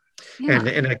choice. Yeah.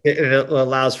 And it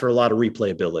allows for a lot of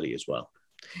replayability as well.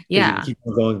 Yeah, you can keep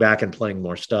going back and playing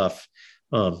more stuff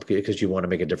because you want to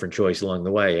make a different choice along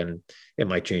the way, and it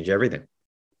might change everything.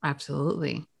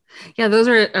 Absolutely. Yeah, those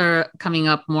are coming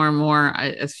up more and more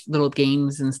as little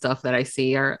games and stuff that I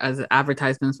see are as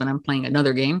advertisements when I'm playing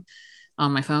another game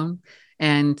on my phone.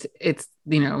 And it's,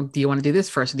 do you want to do this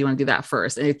first? Or do you want to do that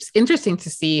first? And it's interesting to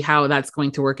see how that's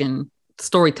going to work in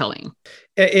storytelling.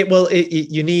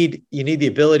 You need the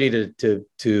ability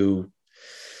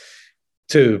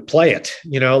to play it,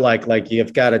 like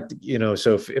you've got to,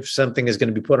 so if something is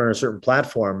going to be put on a certain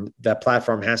platform, that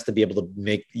platform has to be able to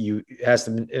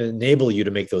enable you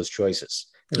to make those choices.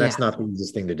 And that's not the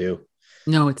easiest thing to do.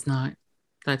 No, it's not.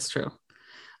 That's true.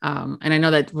 And I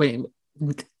know that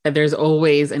there's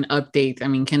always an update. I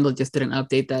mean, Kindle just did an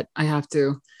update that I have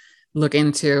to look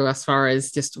into as far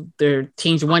as just they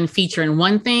changed one feature in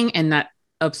one thing and that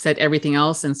upset everything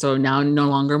else. And so now no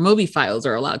longer movie files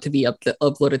are allowed to be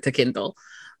uploaded to Kindle.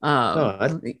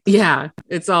 Yeah,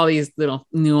 it's all these little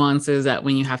nuances that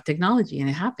when you have technology and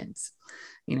it happens,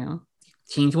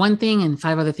 change one thing and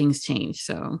 5 other things change.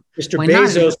 So Mr.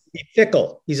 Bezos, he's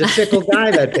fickle. He's a fickle guy,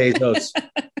 that Bezos.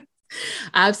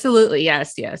 Absolutely.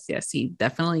 Yes. He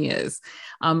definitely is.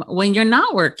 When you're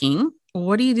not working,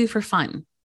 what do you do for fun?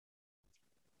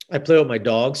 I play with my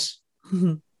dogs.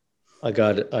 I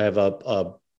have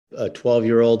a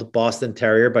 12-year-old Boston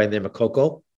Terrier by the name of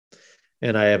Coco,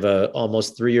 and I have a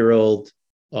almost 3-year-old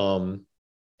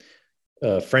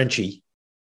Frenchie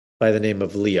by the name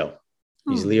of Leo.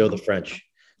 He's Leo the French.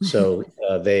 So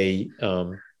they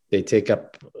take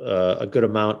up a good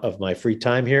amount of my free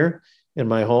time here in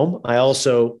my home. I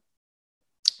also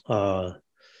I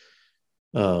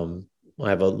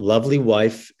have a lovely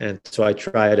wife, and so I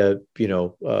try to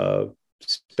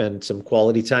spend some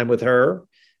quality time with her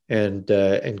and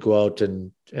go out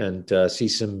and see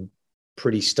some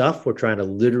pretty stuff. We're trying to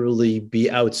literally be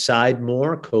outside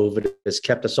more. COVID has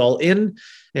kept us all in,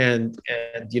 and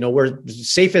we're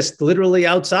safest literally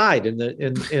outside in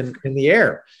the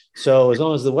air. So as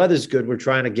long as the weather's good, we're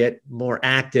trying to get more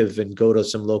active and go to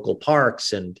some local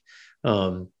parks. And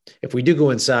if we do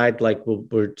go inside, like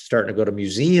we're starting to go to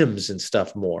museums and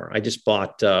stuff more. I just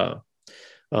bought a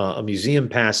museum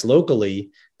pass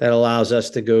locally that allows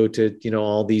us to go to,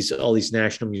 all these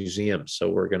national museums. So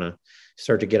we're going to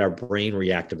start to get our brain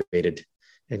reactivated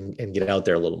and get out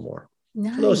there a little more.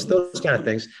 Nice. Those kind of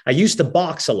things. I used to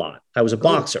box a lot. I was a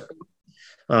boxer.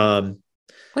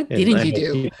 What didn't you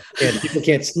do? People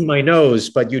can't see my nose,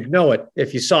 but you'd know it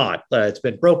if you saw it. It's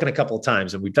been broken a couple of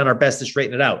times, and we've done our best to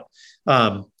straighten it out.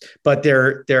 But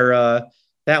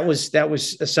that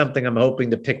was something I'm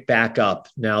hoping to pick back up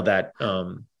now that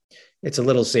it's a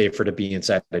little safer to be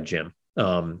inside the gym.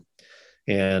 I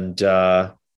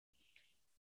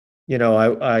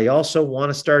also want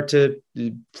to start to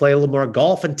play a little more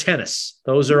golf and tennis.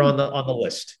 Those are on the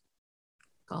list.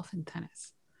 Golf and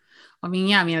tennis. I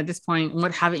mean, at this point,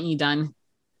 what haven't you done?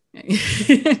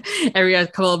 Every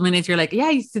couple of minutes, you're like, yeah, I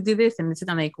used to do this. And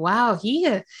I'm like, wow,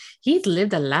 he's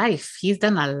lived a life. He's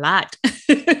done a lot.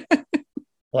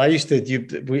 Well,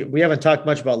 we haven't talked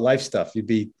much about life stuff. You'd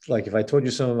be like, if I told you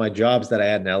some of my jobs that I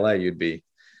had in LA,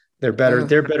 they're better.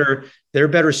 They're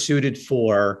better suited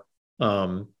for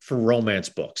romance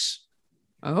books.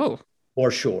 Oh,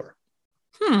 for sure.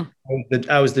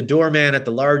 I was the doorman at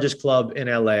the largest club in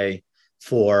LA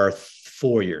for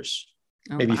 4 years,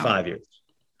 maybe 5 years.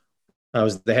 I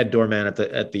was the head doorman at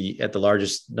the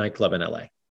largest nightclub in LA.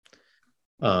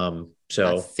 So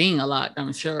that's seeing a lot,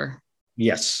 I'm sure.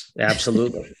 Yes,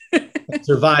 absolutely.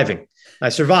 I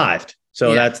survived.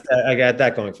 So I got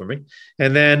that going for me.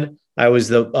 And then I was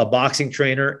a boxing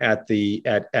trainer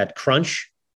at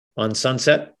Crunch on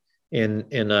Sunset in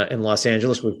Los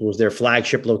Angeles, which was their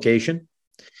flagship location.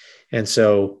 And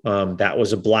so that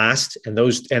was a blast. And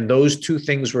those two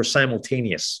things were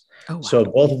simultaneous. Oh, wow. So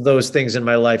both of those things in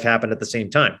my life happened at the same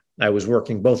time. I was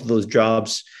working both of those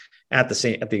jobs at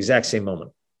the exact same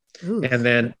moment. Ooh. And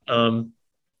then, and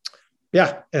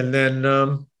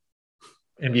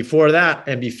before that,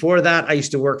 I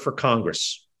used to work for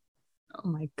Congress. Oh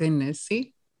my goodness.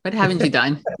 See, what haven't you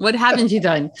done? What haven't you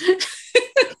done?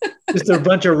 Just a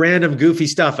bunch of random goofy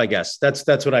stuff, I guess. That's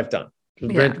what I've done.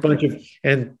 But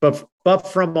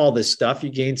from all this stuff, you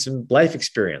gain some life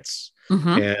experience.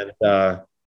 Mm-hmm. And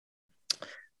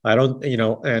I don't,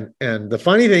 and the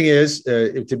funny thing is,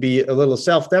 to be a little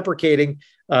self-deprecating,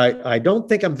 I don't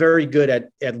think I'm very good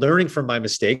at learning from my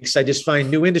mistakes. I just find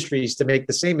new industries to make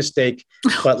the same mistake,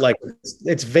 but like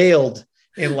it's veiled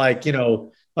in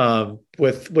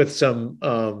with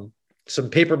some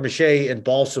paper mache and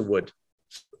balsa wood.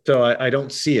 So I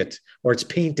don't see it, or it's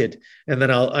painted. And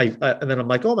then I'm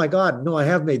like, oh my God, no, I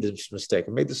have made this mistake.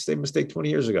 I made the same mistake 20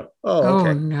 years ago. Oh, okay.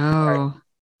 Oh no.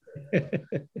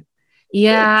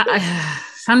 Yeah.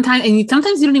 Sometimes you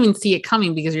don't even see it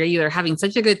coming because you're either having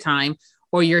such a good time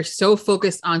or you're so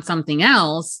focused on something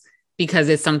else because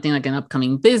it's something like an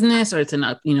upcoming business or it's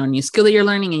a new skill that you're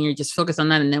learning and you're just focused on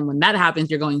that. And then when that happens,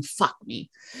 you're going, fuck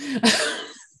me.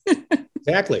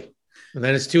 Exactly. And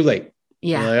then it's too late.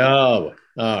 Yeah. Like, oh,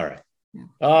 all right. Yeah.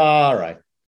 All right.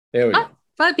 There we go.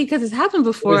 But because it's happened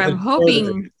before, I'm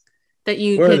hoping that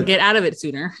you can get out of it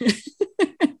sooner.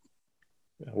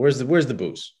 Where's the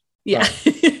booze? Yeah.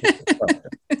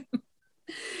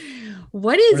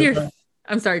 What is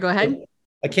I'm sorry, go ahead.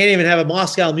 I can't even have a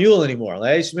Moscow Mule anymore.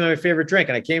 That used to be my favorite drink,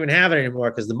 and I can't even have it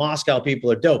anymore because the Moscow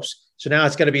people are dopes. So now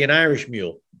it's got to be an Irish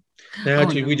Mule. Now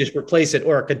we just replace it,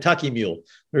 or a Kentucky Mule.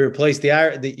 We replace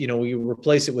we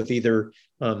replace it with either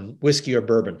whiskey or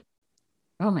bourbon.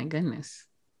 Oh my goodness.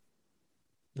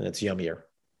 That's yummier.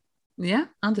 Yeah,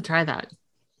 I'll have to try that.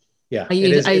 Yeah,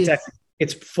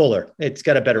 it's fuller. It's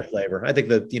got a better flavor. I think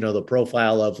the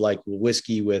profile of like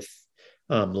whiskey with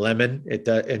lemon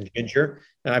and ginger.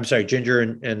 I'm sorry, ginger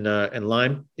and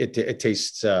lime. It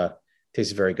tastes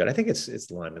very good. I think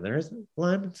it's lime in there. Isn't it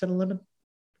lime instead of lemon?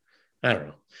 I don't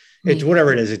know. It's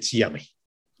whatever it is. It's yummy.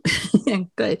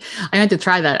 Good. I had to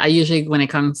try that. I usually, when it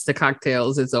comes to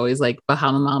cocktails, it's always like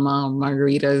Bahama Mama or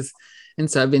margaritas. And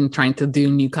so I've been trying to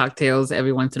do new cocktails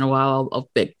every once in a while.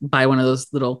 I'll buy one of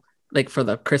those little, like for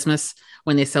the Christmas,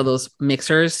 when they sell those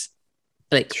mixers,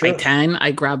 like by 10,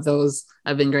 I grab those.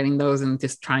 I've been getting those and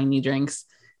just trying new drinks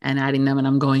and adding them. And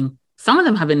I'm going, some of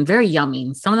them have been very yummy.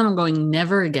 And some of them I'm going,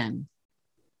 never again.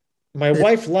 My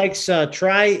wife likes,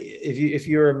 try, if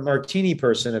you're a martini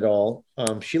person at all,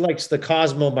 she likes the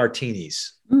Cosmo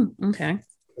martinis. Okay.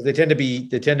 They tend to be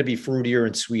fruitier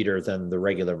and sweeter than the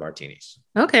regular martinis.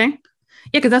 Okay. Yeah,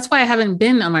 because that's why I haven't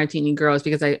been a martini girl, is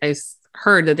because I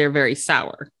heard that they're very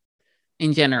sour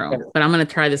in general. Yeah. But I'm going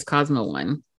to try this Cosmo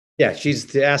one. Yeah, she's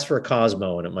to ask for a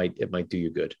Cosmo, and it might do you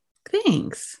good.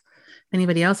 Thanks. If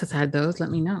anybody else has had those, let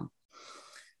me know.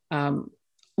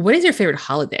 What is your favorite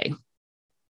holiday?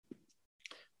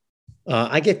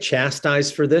 I get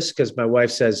chastised for this because my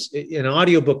wife says, in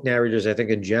audiobook narrators, I think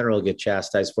in general get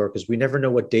chastised for it because we never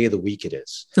know what day of the week it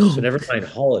is. So never mind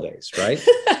holidays, right?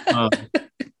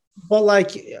 But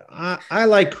like, I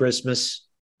like Christmas.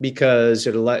 because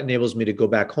it enables me to go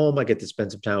back home. I get to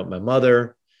spend some time with my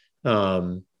mother.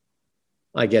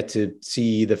 I get to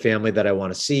see the family that I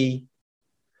want to see.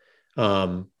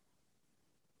 What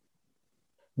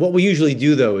we usually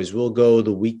do, though, is we'll go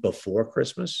the week before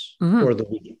Christmas or the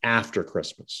week after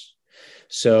Christmas.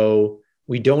 So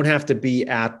we don't have to be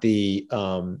at the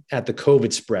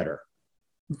COVID spreader.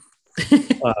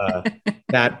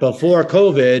 That before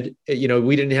COVID,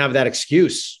 we didn't have that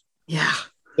excuse. Yeah.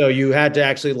 So you had to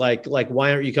actually like,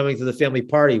 why aren't you coming to the family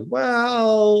party?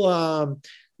 Well,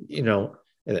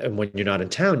 and when you're not in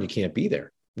town, you can't be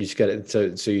there. You just got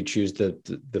to, so you choose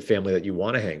the family that you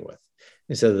want to hang with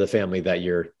instead of the family that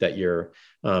you're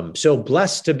so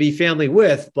blessed to be family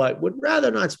with, but would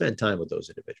rather not spend time with those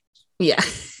individuals. Yeah.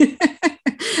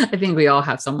 I think we all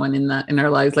have someone in our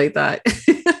lives like that.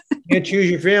 You can't choose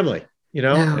your family,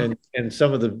 No. and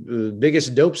some of the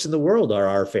biggest dopes in the world are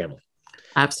our family.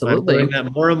 Absolutely. I'm learning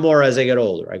that more and more as I get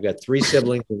older. I've got 3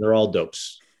 siblings and they're all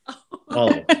dopes. All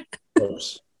of them.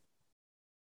 Dopes.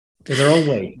 In their own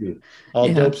way. Dude.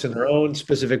 All dopes in their own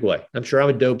specific way. I'm sure I'm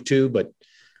a dope too, but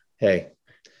hey,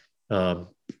 that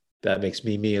makes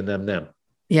me and them.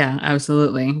 Yeah,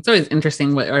 absolutely. It's always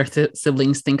interesting what our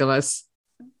siblings think of us,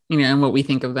 and what we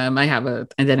think of them. I have an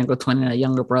identical twin and a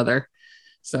younger brother.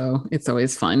 So it's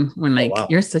always fun when wow.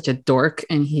 You're such a dork.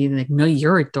 And he's like, no,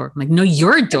 you're a dork. I'm like, no,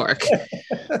 you're a dork.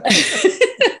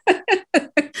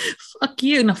 Fuck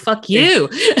you. No, fuck you.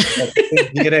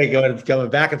 Going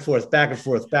back and forth.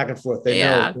 They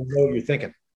know what you're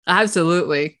thinking.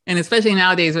 Absolutely. And especially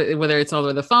nowadays, whether it's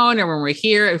over the phone or when we're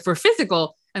here, if we're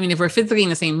physically in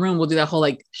the same room, we'll do that whole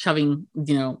shoving,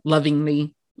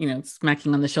 lovingly,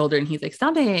 smacking on the shoulder. And he's like,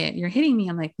 stop it. You're hitting me.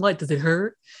 I'm like, what? Does it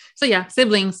hurt? So yeah,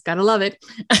 siblings, gotta love it.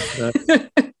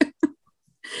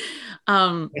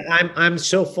 I'm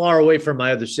so far away from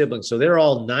my other siblings. So they're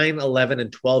all 9, 11,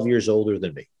 and 12 years older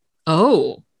than me.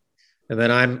 Oh. And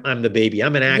then I'm the baby.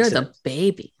 I'm an accident. You're the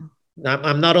baby.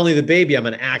 I'm not only the baby, I'm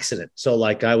an accident. So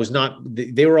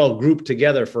they were all grouped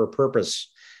together for a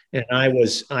purpose. And I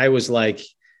was like,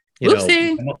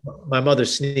 my mother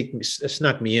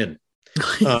snuck me in.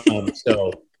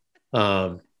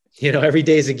 Every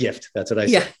day is a gift. That's what I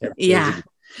say. Yeah.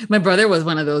 My brother was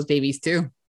one of those babies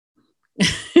too.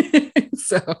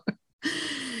 So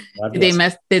did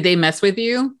they mess with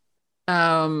you?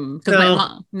 Because my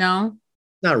mom, no,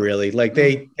 not really.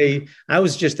 I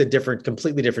was just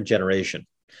completely different generation.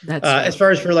 That's as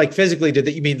far as for physically,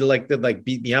 you mean to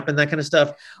beat me up and that kind of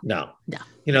stuff? No.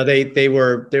 They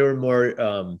were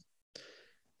more,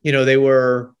 they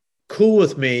were cool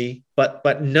with me,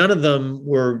 but none of them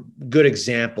were good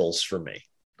examples for me.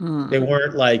 They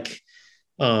weren't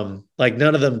none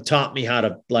of them taught me how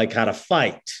to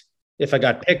fight if I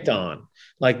got picked on.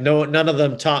 None of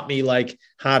them taught me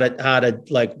how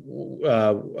to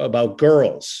about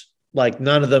girls.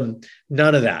 None of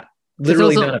that.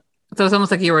 Literally none of it. So it's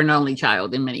almost like you were an only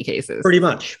child in many cases. Pretty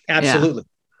much. Absolutely.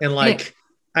 Yeah. And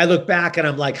I look back and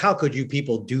I'm like, how could you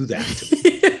people do that to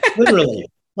me? Literally.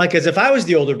 As if I was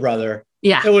the older brother,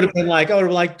 it would have been I would have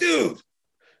been like, dude,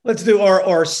 let's do,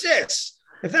 or sis,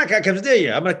 if that guy comes near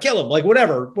you, I'm going to kill him.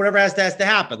 Whatever has to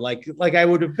happen. I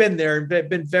would have been there and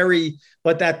been very,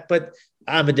 but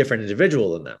I'm a different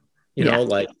individual than them,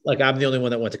 I'm the only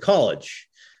one that went to college.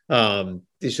 So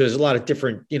there's a lot of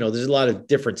different, there's a lot of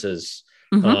differences.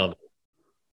 Mm-hmm.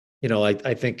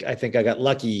 I think I got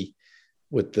lucky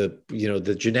with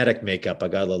the genetic makeup. I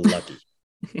got a little lucky.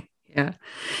 Yeah.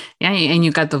 And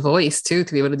you got the voice too,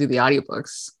 to be able to do the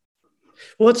audiobooks.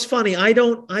 Well, it's funny.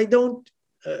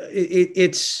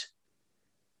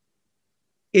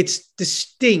 It's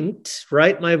distinct,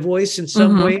 right? My voice in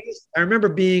some ways. I remember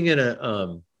being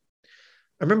I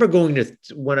remember going to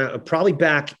probably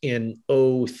back in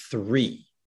 2003,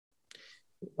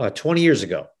 20 years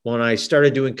ago, when I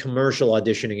started doing commercial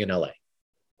auditioning in LA.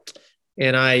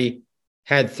 And I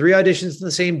had 3 auditions in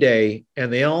the same day,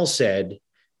 and they all said,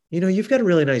 you've got a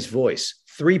really nice voice.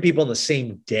 3 people in the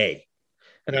same day.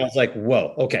 And I was like,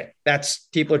 whoa, okay.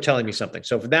 People are telling me something.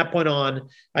 So from that point on,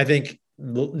 I think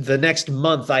the next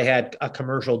month I had a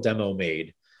commercial demo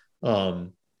made,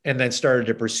 and then started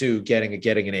to pursue getting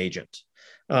an agent.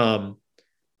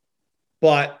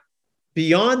 But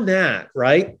beyond that,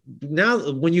 right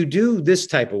now, when you do this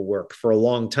type of work for a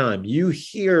long time, you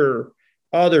hear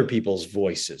other people's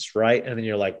voices, right? And then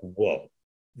you're like, whoa,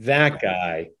 that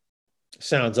guy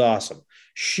sounds awesome.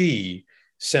 She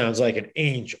sounds like an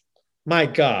angel. My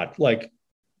God,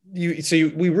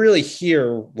 we really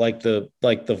hear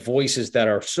the voices that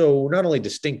are so not only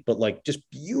distinct, but just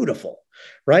beautiful,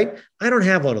 right? I don't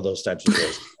have one of those types of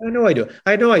voices. I know I do.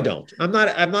 I know I don't. I'm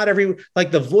not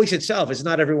the voice itself is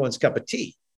not everyone's cup of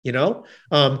tea. you know.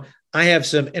 I have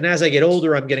some, and as I get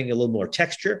older, I'm getting a little more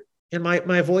texture in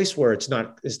my voice, where it's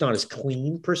not as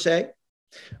clean per se.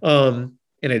 And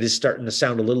it is starting to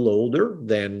sound a little older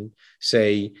than,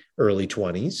 say, early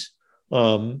 20s.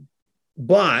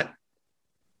 But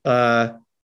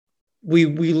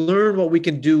we learn what we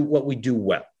can do, what we do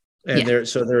well. And there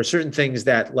are certain things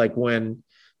that, like when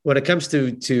it comes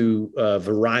to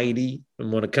variety,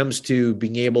 and when it comes to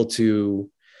being able to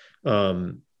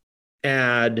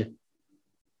add,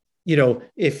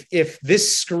 if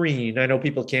this screen, I know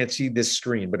people can't see this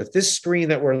screen, but if this screen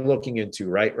that we're looking into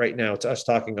right now, it's us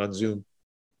talking on Zoom.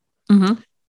 Mm-hmm.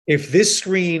 If this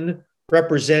screen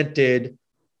represented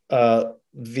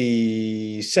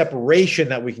the separation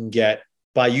that we can get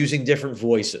by using different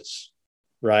voices,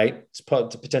 right? It's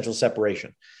potential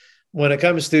separation. When it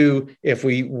comes to, if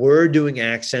we were doing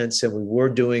accents and we were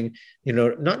doing,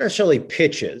 not necessarily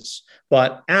pitches,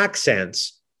 but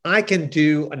accents, I can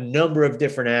do a number of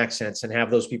different accents and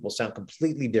have those people sound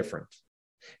completely different.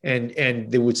 And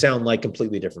they would sound like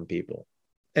completely different people.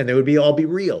 And they would all be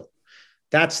real.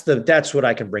 That's what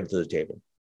I can bring to the table.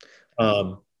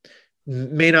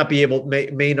 May not,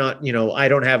 I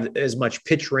don't have as much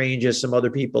pitch range as some other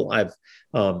people.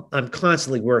 I'm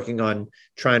constantly working on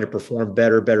trying to perform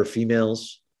better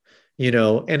females,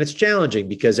 and it's challenging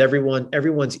because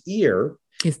everyone's ear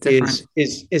is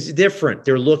different.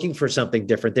 They're looking for something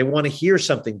different. They want to hear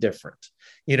something different.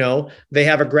 They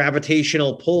have a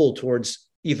gravitational pull towards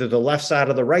either the left side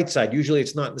or the right side. Usually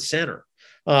it's not in the center.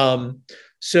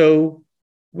 So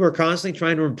we're constantly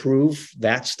trying to improve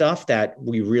that stuff, that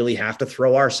we really have to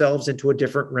throw ourselves into a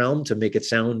different realm to make it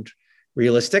sound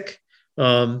realistic.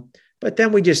 But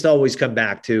then we just always come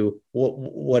back to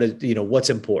what is, what's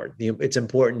important. It's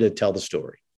important to tell the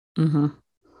story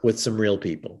with some real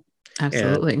people.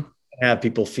 Absolutely. And have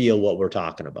people feel what we're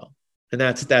talking about. And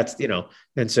that's,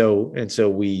 and so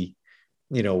we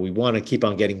want to keep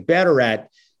on getting better at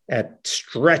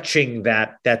stretching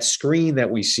that screen that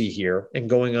we see here and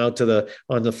going out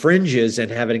on the fringes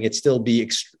and having it still be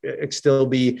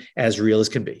as real as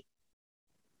can be.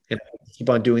 And if we keep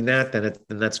on doing that, then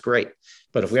that's great.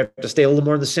 But if we have to stay a little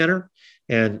more in the center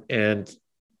and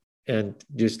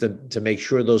just to make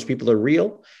sure those people are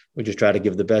real, we just try to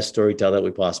give the best storytelling that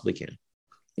we possibly can.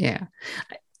 Yeah.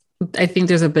 I think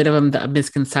there's a bit of a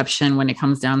misconception when it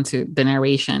comes down to the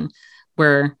narration,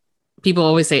 where people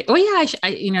always say, oh yeah,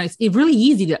 it's really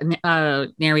easy to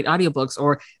narrate audiobooks,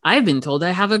 or I've been told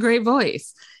I have a great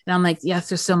voice. And I'm like, yes,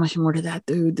 there's so much more to that,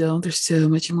 dude. There's so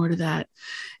much more to that.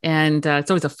 And it's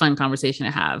always a fun conversation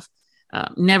to have,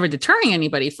 never deterring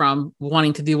anybody from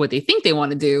wanting to do what they think they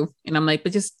want to do. And I'm like,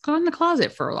 but just go in the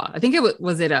closet for a while. I think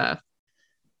was it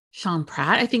Sean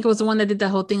Pratt? I think it was the one that did the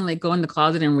whole thing, like go in the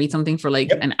closet and read something for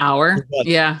like an hour.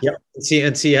 Yeah. Yep. See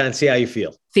how you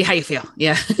feel. See how you feel.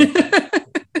 Yeah.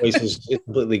 Voice is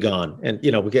completely gone. And,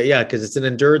 because it's an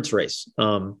endurance race.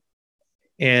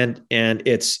 And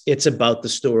it's about the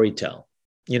storytelling,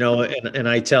 and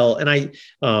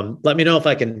let me know if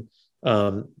I can,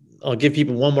 I'll give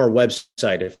people one more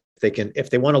website if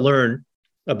they want to learn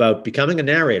about becoming a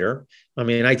narrator. I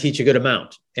mean, I teach a good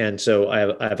amount. And so I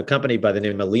have a company by the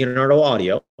name of Leonardo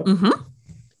Audio,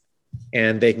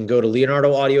 and they can go to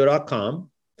leonardoaudio.com,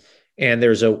 and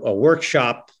there's a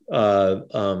workshop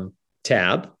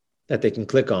tab that they can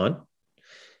click on.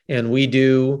 And we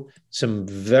do some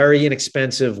very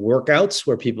inexpensive workouts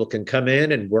where people can come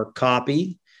in and work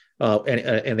copy,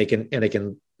 and they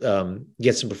can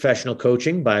get some professional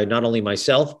coaching by not only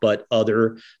myself, but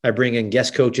I bring in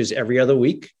guest coaches every other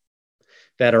week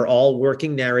that are all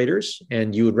working narrators,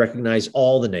 and you would recognize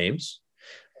all the names.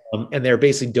 And they're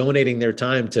basically donating their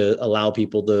time to allow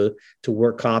people to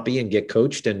work copy and get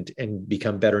coached and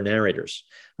become better narrators.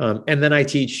 And then I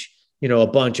teach, a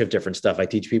bunch of different stuff. I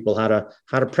teach people how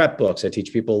to prep books. I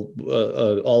teach people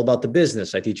all about the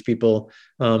business. I teach people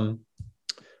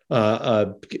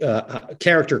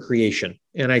character creation,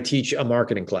 and I teach a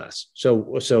marketing class.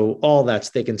 So all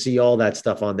they can see all that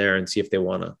stuff on there and see if they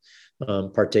want to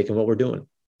partake in what we're doing.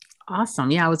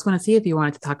 Awesome. Yeah, I was going to see if you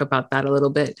wanted to talk about that a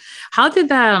little bit. How did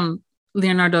the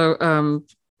Leonardo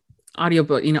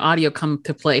audiobook, audio come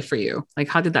to play for you? Like,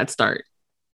 how did that start?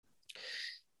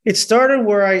 It started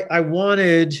where I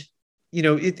wanted,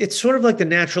 it's sort of like the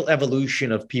natural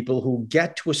evolution of people who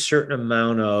get to a certain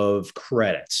amount of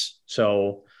credits.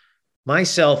 So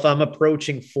myself, I'm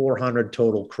approaching 400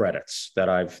 total credits that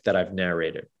I've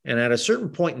narrated. And at a certain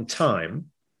point in time,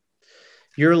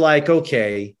 you're like,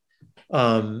 okay,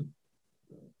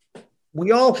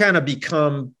 we all kind of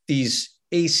become these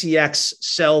ACX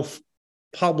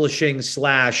self-publishing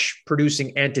 /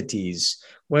 producing entities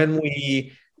when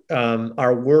we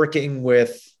are working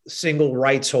with single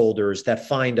rights holders that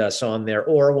find us on there,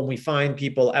 or when we find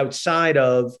people outside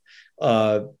of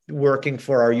working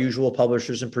for our usual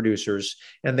publishers and producers,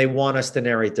 and they want us to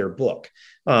narrate their book.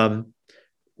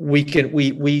 We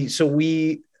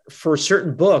for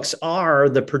certain books are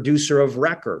the producer of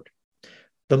record.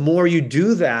 The more you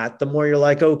do that, the more you're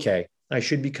like, okay, I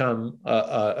should become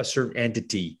a certain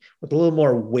entity with a little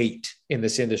more weight in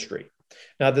this industry.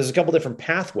 Now, there's a couple different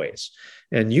pathways,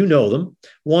 and you know them.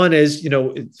 One is,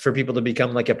 for people to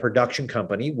become like a production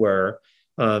company where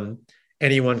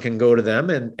anyone can go to them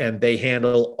and they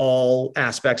handle all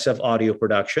aspects of audio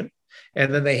production,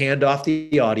 and then they hand off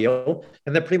the audio,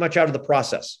 and they're pretty much out of the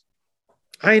process.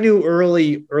 I knew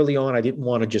early on I didn't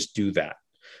want to just do that.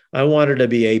 I wanted to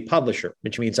be a publisher,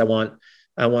 which means I want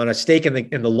a stake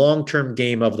in the long-term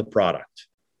game of the product,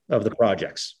 of the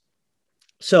projects.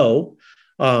 So,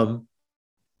 and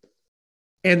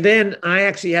then I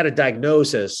actually had a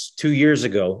diagnosis 2 years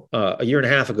ago, a year and a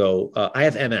half ago. I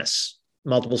have MS,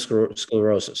 multiple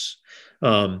sclerosis.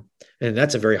 And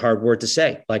that's a very hard word to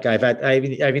say. Like I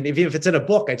mean, even if it's in a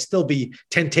book, I'd still be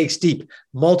 10 takes deep,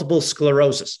 multiple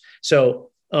sclerosis. So,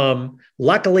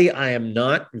 luckily I am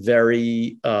not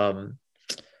very,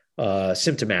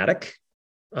 symptomatic.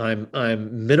 I'm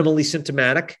minimally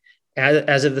symptomatic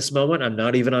as of this moment. I'm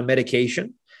not even on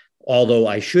medication, although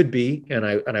I should be, and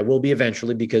I will be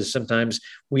eventually, because sometimes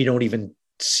we don't even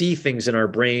see things in our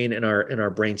brain and in our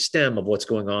brain stem of what's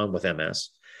going on with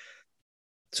MS.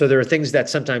 So there are things that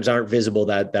sometimes aren't visible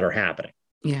that are happening.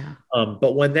 Yeah.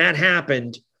 But when that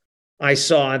happened, I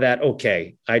saw that,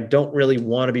 okay, I don't really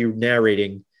want to be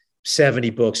narrating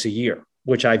 70 books a year,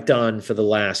 which I've done for the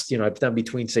last, I've done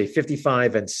between, say,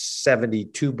 55 and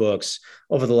 72 books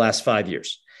over the last 5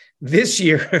 years. This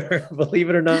year, believe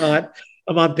it or not,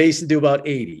 I'm on pace to do about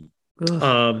 80.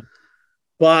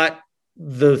 But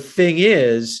the thing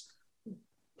is,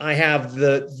 I have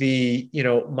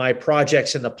my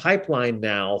projects in the pipeline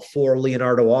now for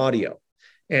Leonardo Audio.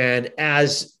 And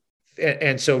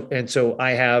so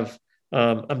I have,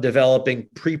 I'm developing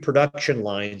pre-production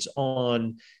lines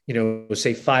on,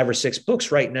 say 5 or 6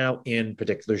 books right now in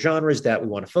particular genres that we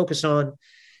want to focus on.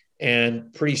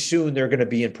 And pretty soon they're going to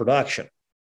be in production.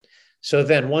 So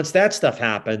then once that stuff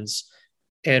happens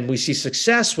and we see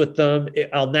success with them,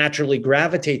 I'll naturally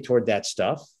gravitate toward that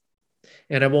stuff.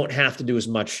 And I won't have to do as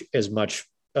much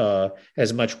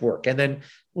work. And then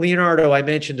Leonardo, I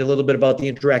mentioned a little bit about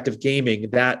the interactive gaming.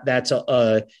 That's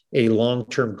a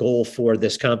long-term goal for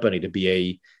this company, to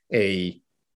be a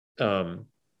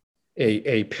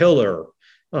pillar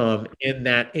in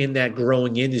that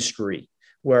growing industry,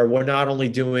 where we're not only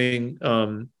doing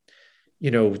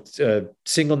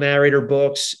single narrator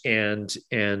books and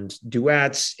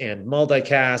duets and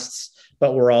multicasts,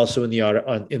 but we're also in the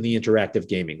interactive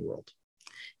gaming world.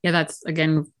 Yeah, that's,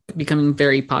 again, becoming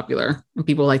very popular, and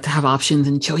people like to have options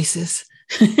and choices.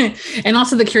 And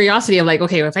also the curiosity of like,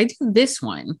 okay, if I do this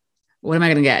one, what am I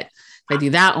going to get? If I do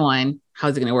that one,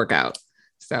 how's it going to work out?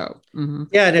 So,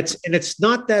 yeah. And it's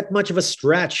not that much of a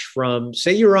stretch from,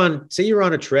 say you're on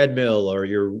a treadmill or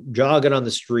you're jogging on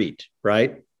the street,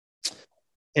 right?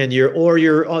 And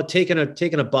you're taking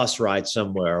a bus ride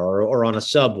somewhere or on a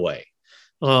subway.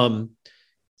 How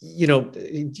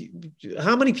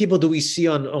many people do we see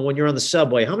on when you're on the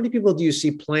subway? How many people do you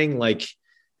see playing like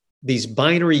these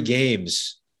binary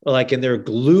games, like, and they're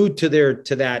glued to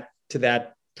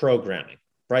that programming,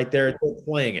 right? They're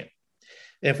playing it.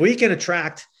 And if we can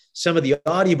attract some of the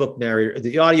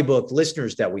audiobook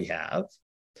listeners that we have,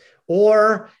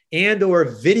 or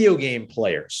video game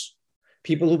players,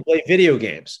 people who play video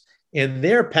games in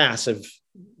their passive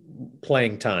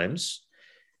playing times,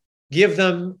 give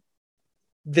them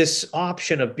this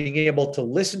option of being able to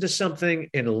listen to something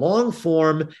in long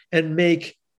form and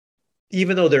make,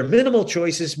 even though they're minimal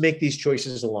choices, make these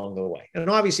choices along the way. And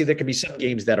obviously there can be some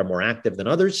games that are more active than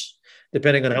others,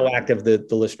 depending on how active the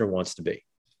listener wants to be.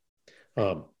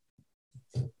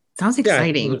 Sounds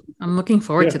exciting. Yeah. I'm looking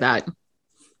forward to that.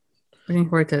 Looking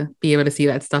forward to be able to see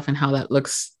that stuff and how that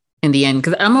looks in the end.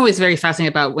 Because I'm always very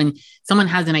fascinated about when someone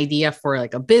has an idea for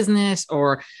like a business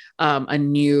or a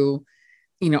new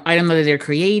item that they're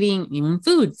creating, even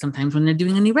food, sometimes when they're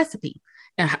doing a new recipe.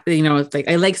 It's like,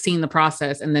 I like seeing the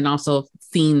process and then also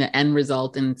seeing the end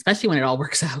result, and especially when it all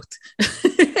works out.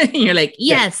 And you're like,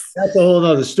 yes. Yeah, that's a whole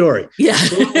other story. Yeah.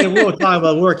 We'll talk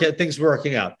about things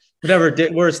working out. Whatever,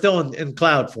 we're still in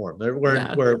cloud form.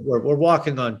 We're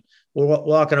walking on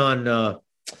a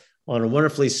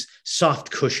wonderfully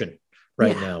soft cushion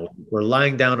right now. We're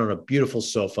lying down on a beautiful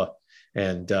sofa,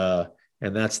 and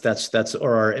And that's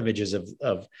or our images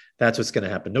of that's what's going to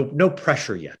happen. No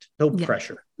pressure yet. No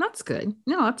pressure. That's good.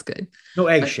 No, that's good. No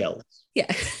eggshells.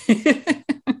 Yeah.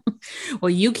 Well,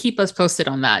 you keep us posted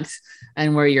on that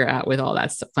and where you're at with all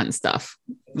that fun stuff.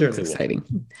 It's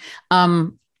exciting.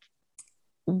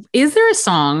 Is there a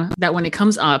song that when it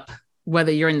comes up,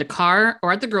 whether you're in the car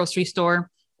or at the grocery store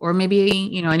or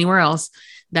maybe, anywhere else,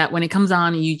 that when it comes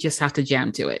on, you just have to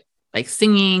jam to it, like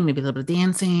singing, maybe a little bit of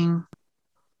dancing?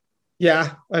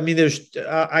 Yeah. I mean, there's,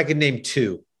 I could name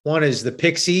two. One is the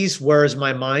Pixies, Where Is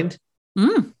My Mind?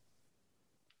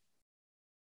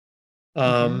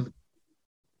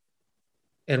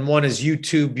 And one is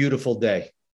U2, Beautiful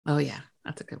Day. Oh yeah.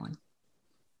 That's a good one.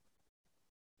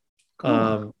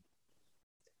 Cool.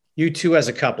 U2 as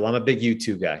a couple. I'm a big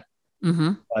U2 guy.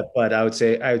 But I would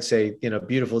say,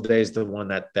 Beautiful Day is the one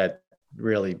that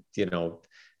really,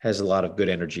 has a lot of good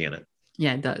energy in it.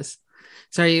 Yeah, it does.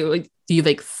 So do you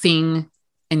like sing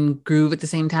and groove at the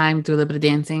same time? Do a little bit of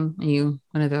dancing? Are you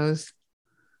one of those?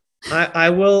 I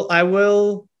will.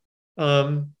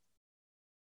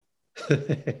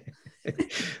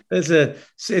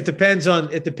 It depends on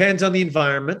the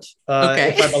environment.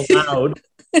 Okay.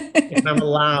 If I'm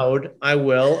allowed, I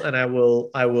will. And I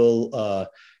will, I'm a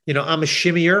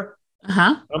shimmier.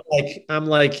 I'm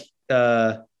like,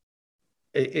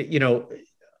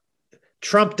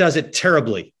 Trump does it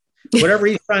terribly. Whatever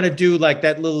he's trying to do, like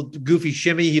that little goofy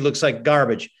shimmy, he looks like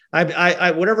garbage.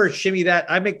 I whatever shimmy that,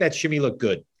 I make that shimmy look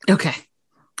good. Okay.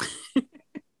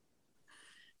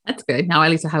 That's good. Now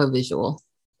at least I have a visual.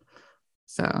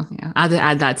 So yeah, I'll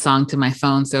add that song to my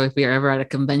phone. So if we're ever at a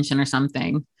convention or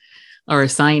something or a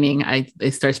signing,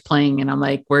 it starts playing and I'm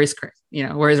like, where's Chris?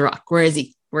 Where's Rock? Where is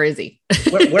he? Where is he?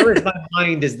 Where Is My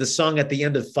Mind is the song at the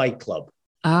end of Fight Club.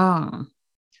 Oh.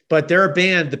 But they're a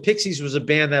band. The Pixies was a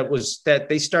band that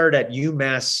they started at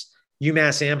UMass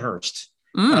Amherst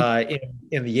in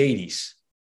the 80s.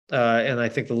 And I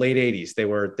think the late 80s. They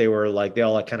were like, they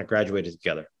all kind of graduated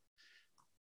together.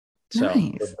 So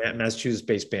nice.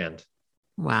 Massachusetts-based band.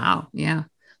 Wow. Yeah.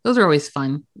 Those are always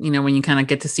fun, when you kind of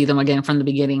get to see them again from the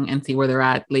beginning and see where they're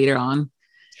at later on.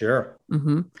 Sure.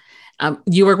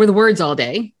 You work with words all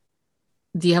day.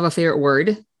 Do you have a favorite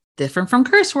word different from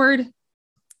curse word?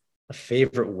 A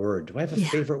favorite word? Do I have a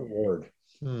favorite word?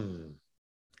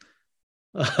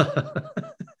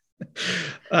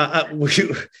 I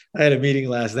had a meeting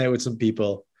last night with some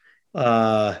people.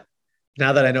 Now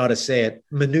that I know how to say it,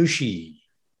 minutiae.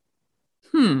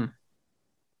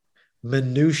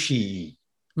 Minutiae.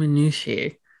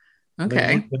 Minutiae.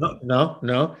 Okay.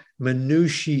 No.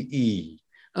 Minutiae.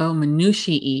 Oh,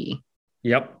 minutiae.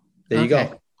 Yep. There you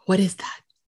go. What is that?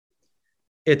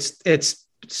 It's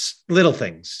little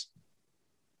things,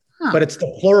 but it's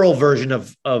the plural version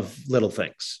of little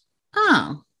things.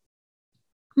 Oh,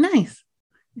 nice.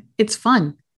 It's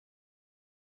fun.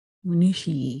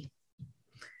 Minutiae.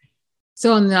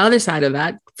 So on the other side of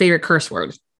that, favorite curse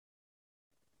word.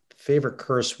 Favorite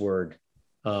curse word.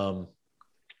 I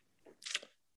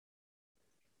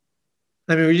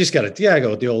mean, we just got to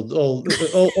go with the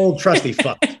old trusty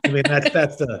fuck. I mean, that's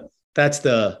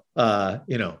the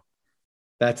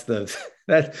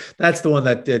one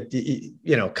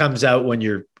that comes out when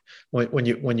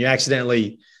you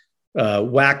accidentally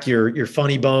whack your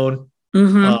funny bone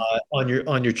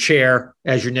on your chair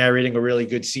as you're narrating a really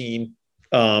good scene.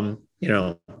 Fuck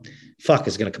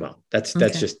is going to come out. That's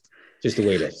just the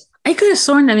way it is. I could have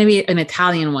sworn that maybe an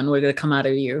Italian one would have come out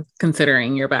of you,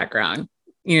 considering your background.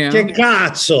 Che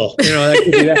cazzo, that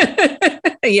could be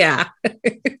that. Yeah.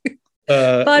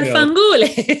 Farfangule.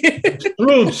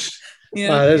 Bruce.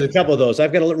 There's a couple of those.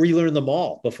 I've got to relearn them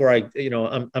all before I'm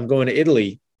going to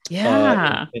Italy.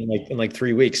 Yeah. In like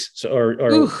 3 weeks, or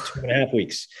 2.5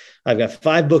 weeks. I've got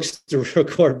 5 books to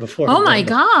record before. Oh my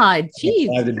God. Jeez.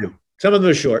 5 to do. Some of them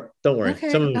are short. Don't worry. Okay.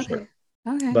 Some of them are short.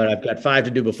 Okay. But I've got 5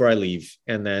 to do before I leave.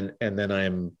 And then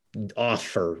I'm off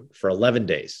for 11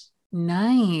 days.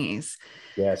 Nice.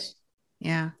 Yes.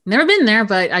 Yeah. Never been there,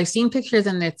 but I've seen pictures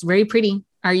and it's very pretty.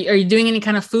 Are you doing any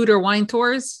kind of food or wine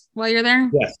tours while you're there?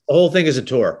 Yes. The whole thing is a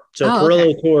tour. So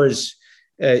Perillo Tours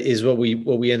is what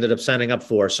we ended up signing up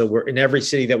for. So we're in every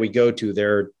city that we go to,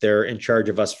 they're in charge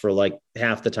of us for like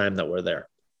half the time that we're there.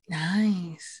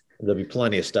 Nice. There'll be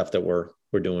plenty of stuff that we're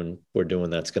doing.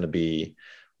 That's going to be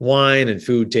wine and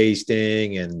food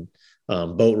tasting and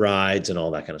boat rides and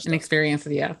all that kind of stuff. And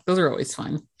experiences. Yeah. Those are always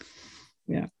fun.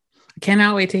 Yeah. I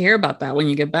cannot wait to hear about that when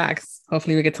you get back.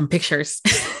 Hopefully we get some pictures.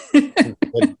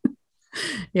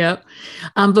 Yep.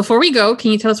 Before we go,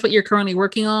 can you tell us what you're currently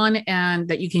working on and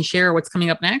that you can share what's coming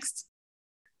up next?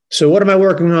 So what am I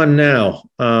working on now?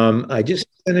 I just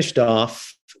finished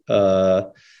off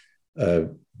a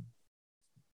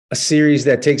series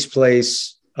that takes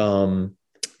place in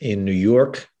New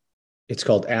York. It's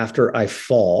called After I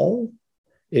Fall,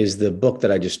 is the book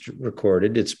that I just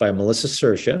recorded. It's by Melissa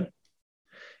Sersha.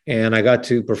 And I got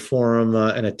to perform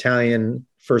an Italian,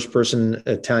 first-person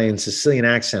Italian Sicilian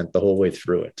accent the whole way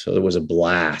through it. So it was a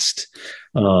blast.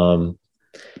 And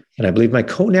I believe my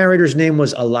co-narrator's name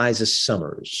was Eliza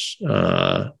Summers.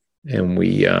 And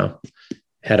we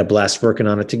had a blast working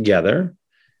on it together.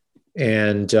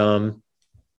 And then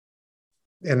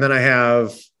I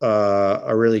have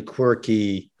a really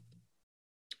quirky,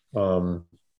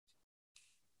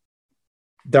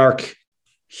 dark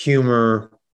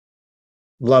humor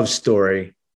love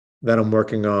story that I'm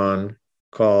working on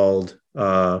called,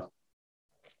 I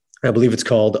believe it's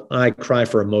called I Cry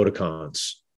for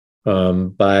Emoticons,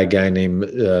 by a guy named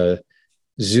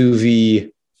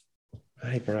Zuvi.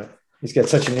 He's got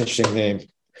such an interesting name.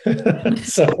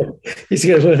 So he's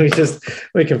going to let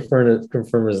me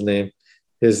confirm his name.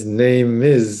 His name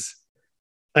is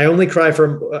I Only Cry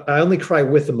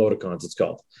with Emoticons, it's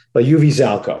called, by Uvi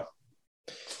Zalco.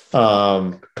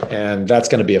 And that's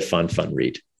going to be a fun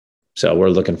read. So we're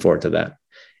looking forward to that.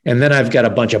 And then I've got a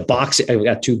bunch of I've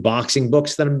got 2 boxing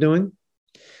books that I'm doing.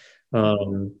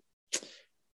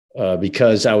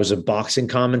 Because I was a boxing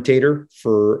commentator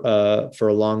for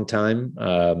a long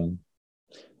time.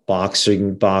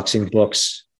 Boxing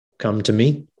books come to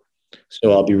me.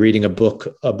 So I'll be reading a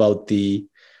book about the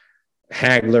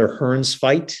Hagler-Hearns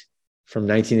fight from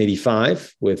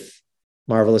 1985 with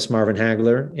Marvelous Marvin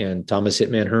Hagler and Thomas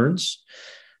Hitman Hearns.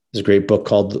 There's a great book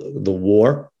called The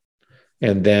War.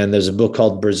 And then there's a book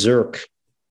called Berserk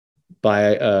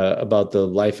about the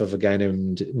life of a guy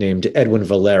named Edwin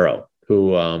Valero,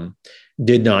 who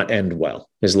did not end well.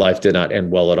 His life did not end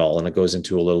well at all. And it goes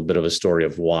into a little bit of a story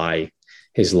of why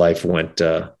his life went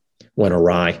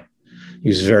awry. He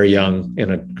was very young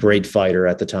and a great fighter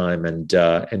at the time, and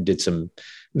did some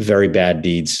very bad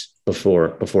deeds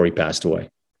before he passed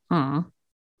away. Aww.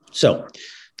 So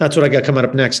that's what I got coming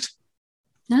up next.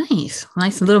 Nice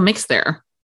little mix there.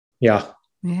 Yeah.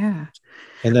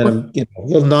 And then a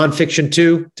little nonfiction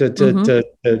too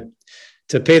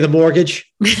to pay the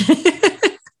mortgage.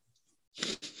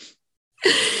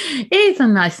 It's a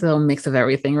nice little mix of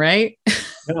everything, right?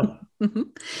 Yeah.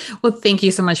 Well, thank you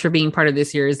so much for being part of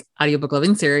this year's Audiobook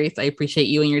Lovin series. I appreciate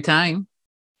you and your time.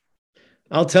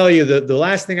 I'll tell you, the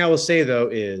last thing I will say, though,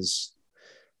 is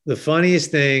the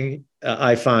funniest thing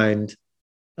I find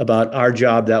about our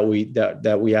job that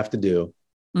we have to do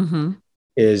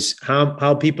is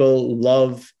how people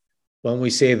love when we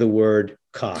say the word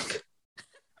cock,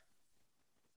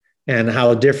 and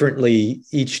how differently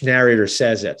each narrator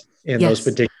says it in those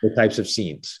particular types of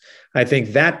scenes. I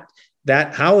think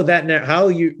how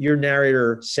your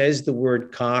narrator says the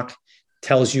word cock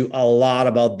tells you a lot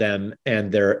about them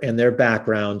and their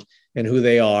background and who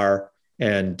they are,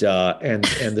 and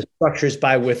the structures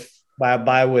by which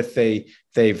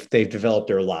they've developed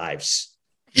their lives.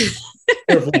 It's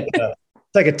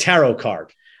like a tarot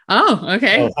card. Oh,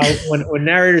 okay. So when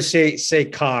narrators say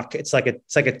cock, it's like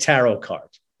a tarot card,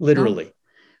 literally. Oh.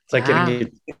 It's like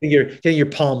getting your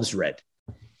palms read.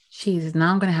 Jeez,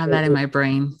 now I'm going to have that in my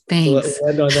brain. Thanks.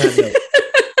 On that note.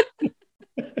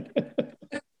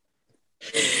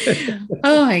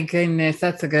 Oh my goodness,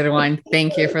 that's a good one.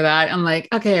 Thank you for that. I'm like,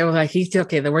 okay, well, he's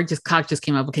okay. The word cock just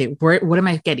came up. Okay, what am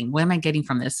I getting? What am I getting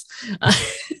from this?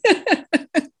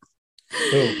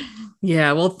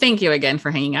 Yeah. Well, thank you again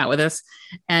for hanging out with us,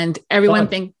 and everyone.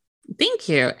 Thank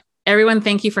you. Everyone,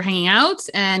 thank you for hanging out,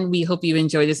 and we hope you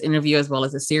enjoyed this interview as well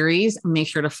as the series. Make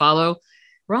sure to follow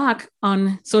Rock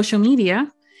on social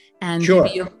media, and maybe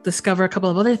you'll discover a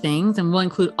couple of other things, and we'll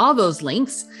include all those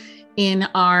links in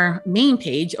our main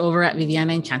page over at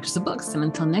Viviana Enchantress of Books. And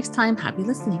until next time, happy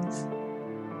listenings.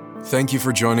 Thank you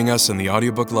for joining us in the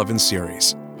Audiobook Lovin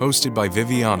series, hosted by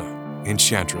Viviana,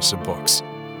 Enchantress of Books.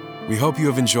 We hope you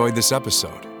have enjoyed this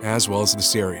episode, as well as the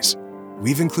series.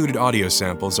 We've included audio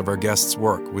samples of our guests'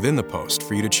 work within the post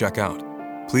for you to check out.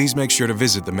 Please make sure to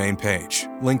visit the main page,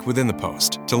 link within the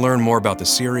post, to learn more about the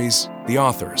series, the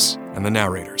authors, and the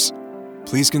narrators.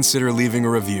 Please consider leaving a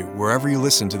review wherever you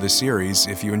listen to the series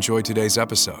if you enjoyed today's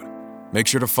episode. Make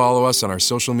sure to follow us on our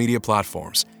social media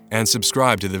platforms and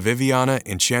subscribe to the Viviana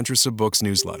Enchantress of Books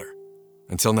newsletter.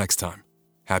 Until next time,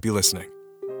 happy listening.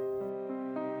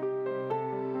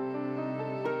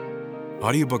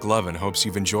 Audiobook Lovin hopes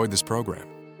you've enjoyed this program.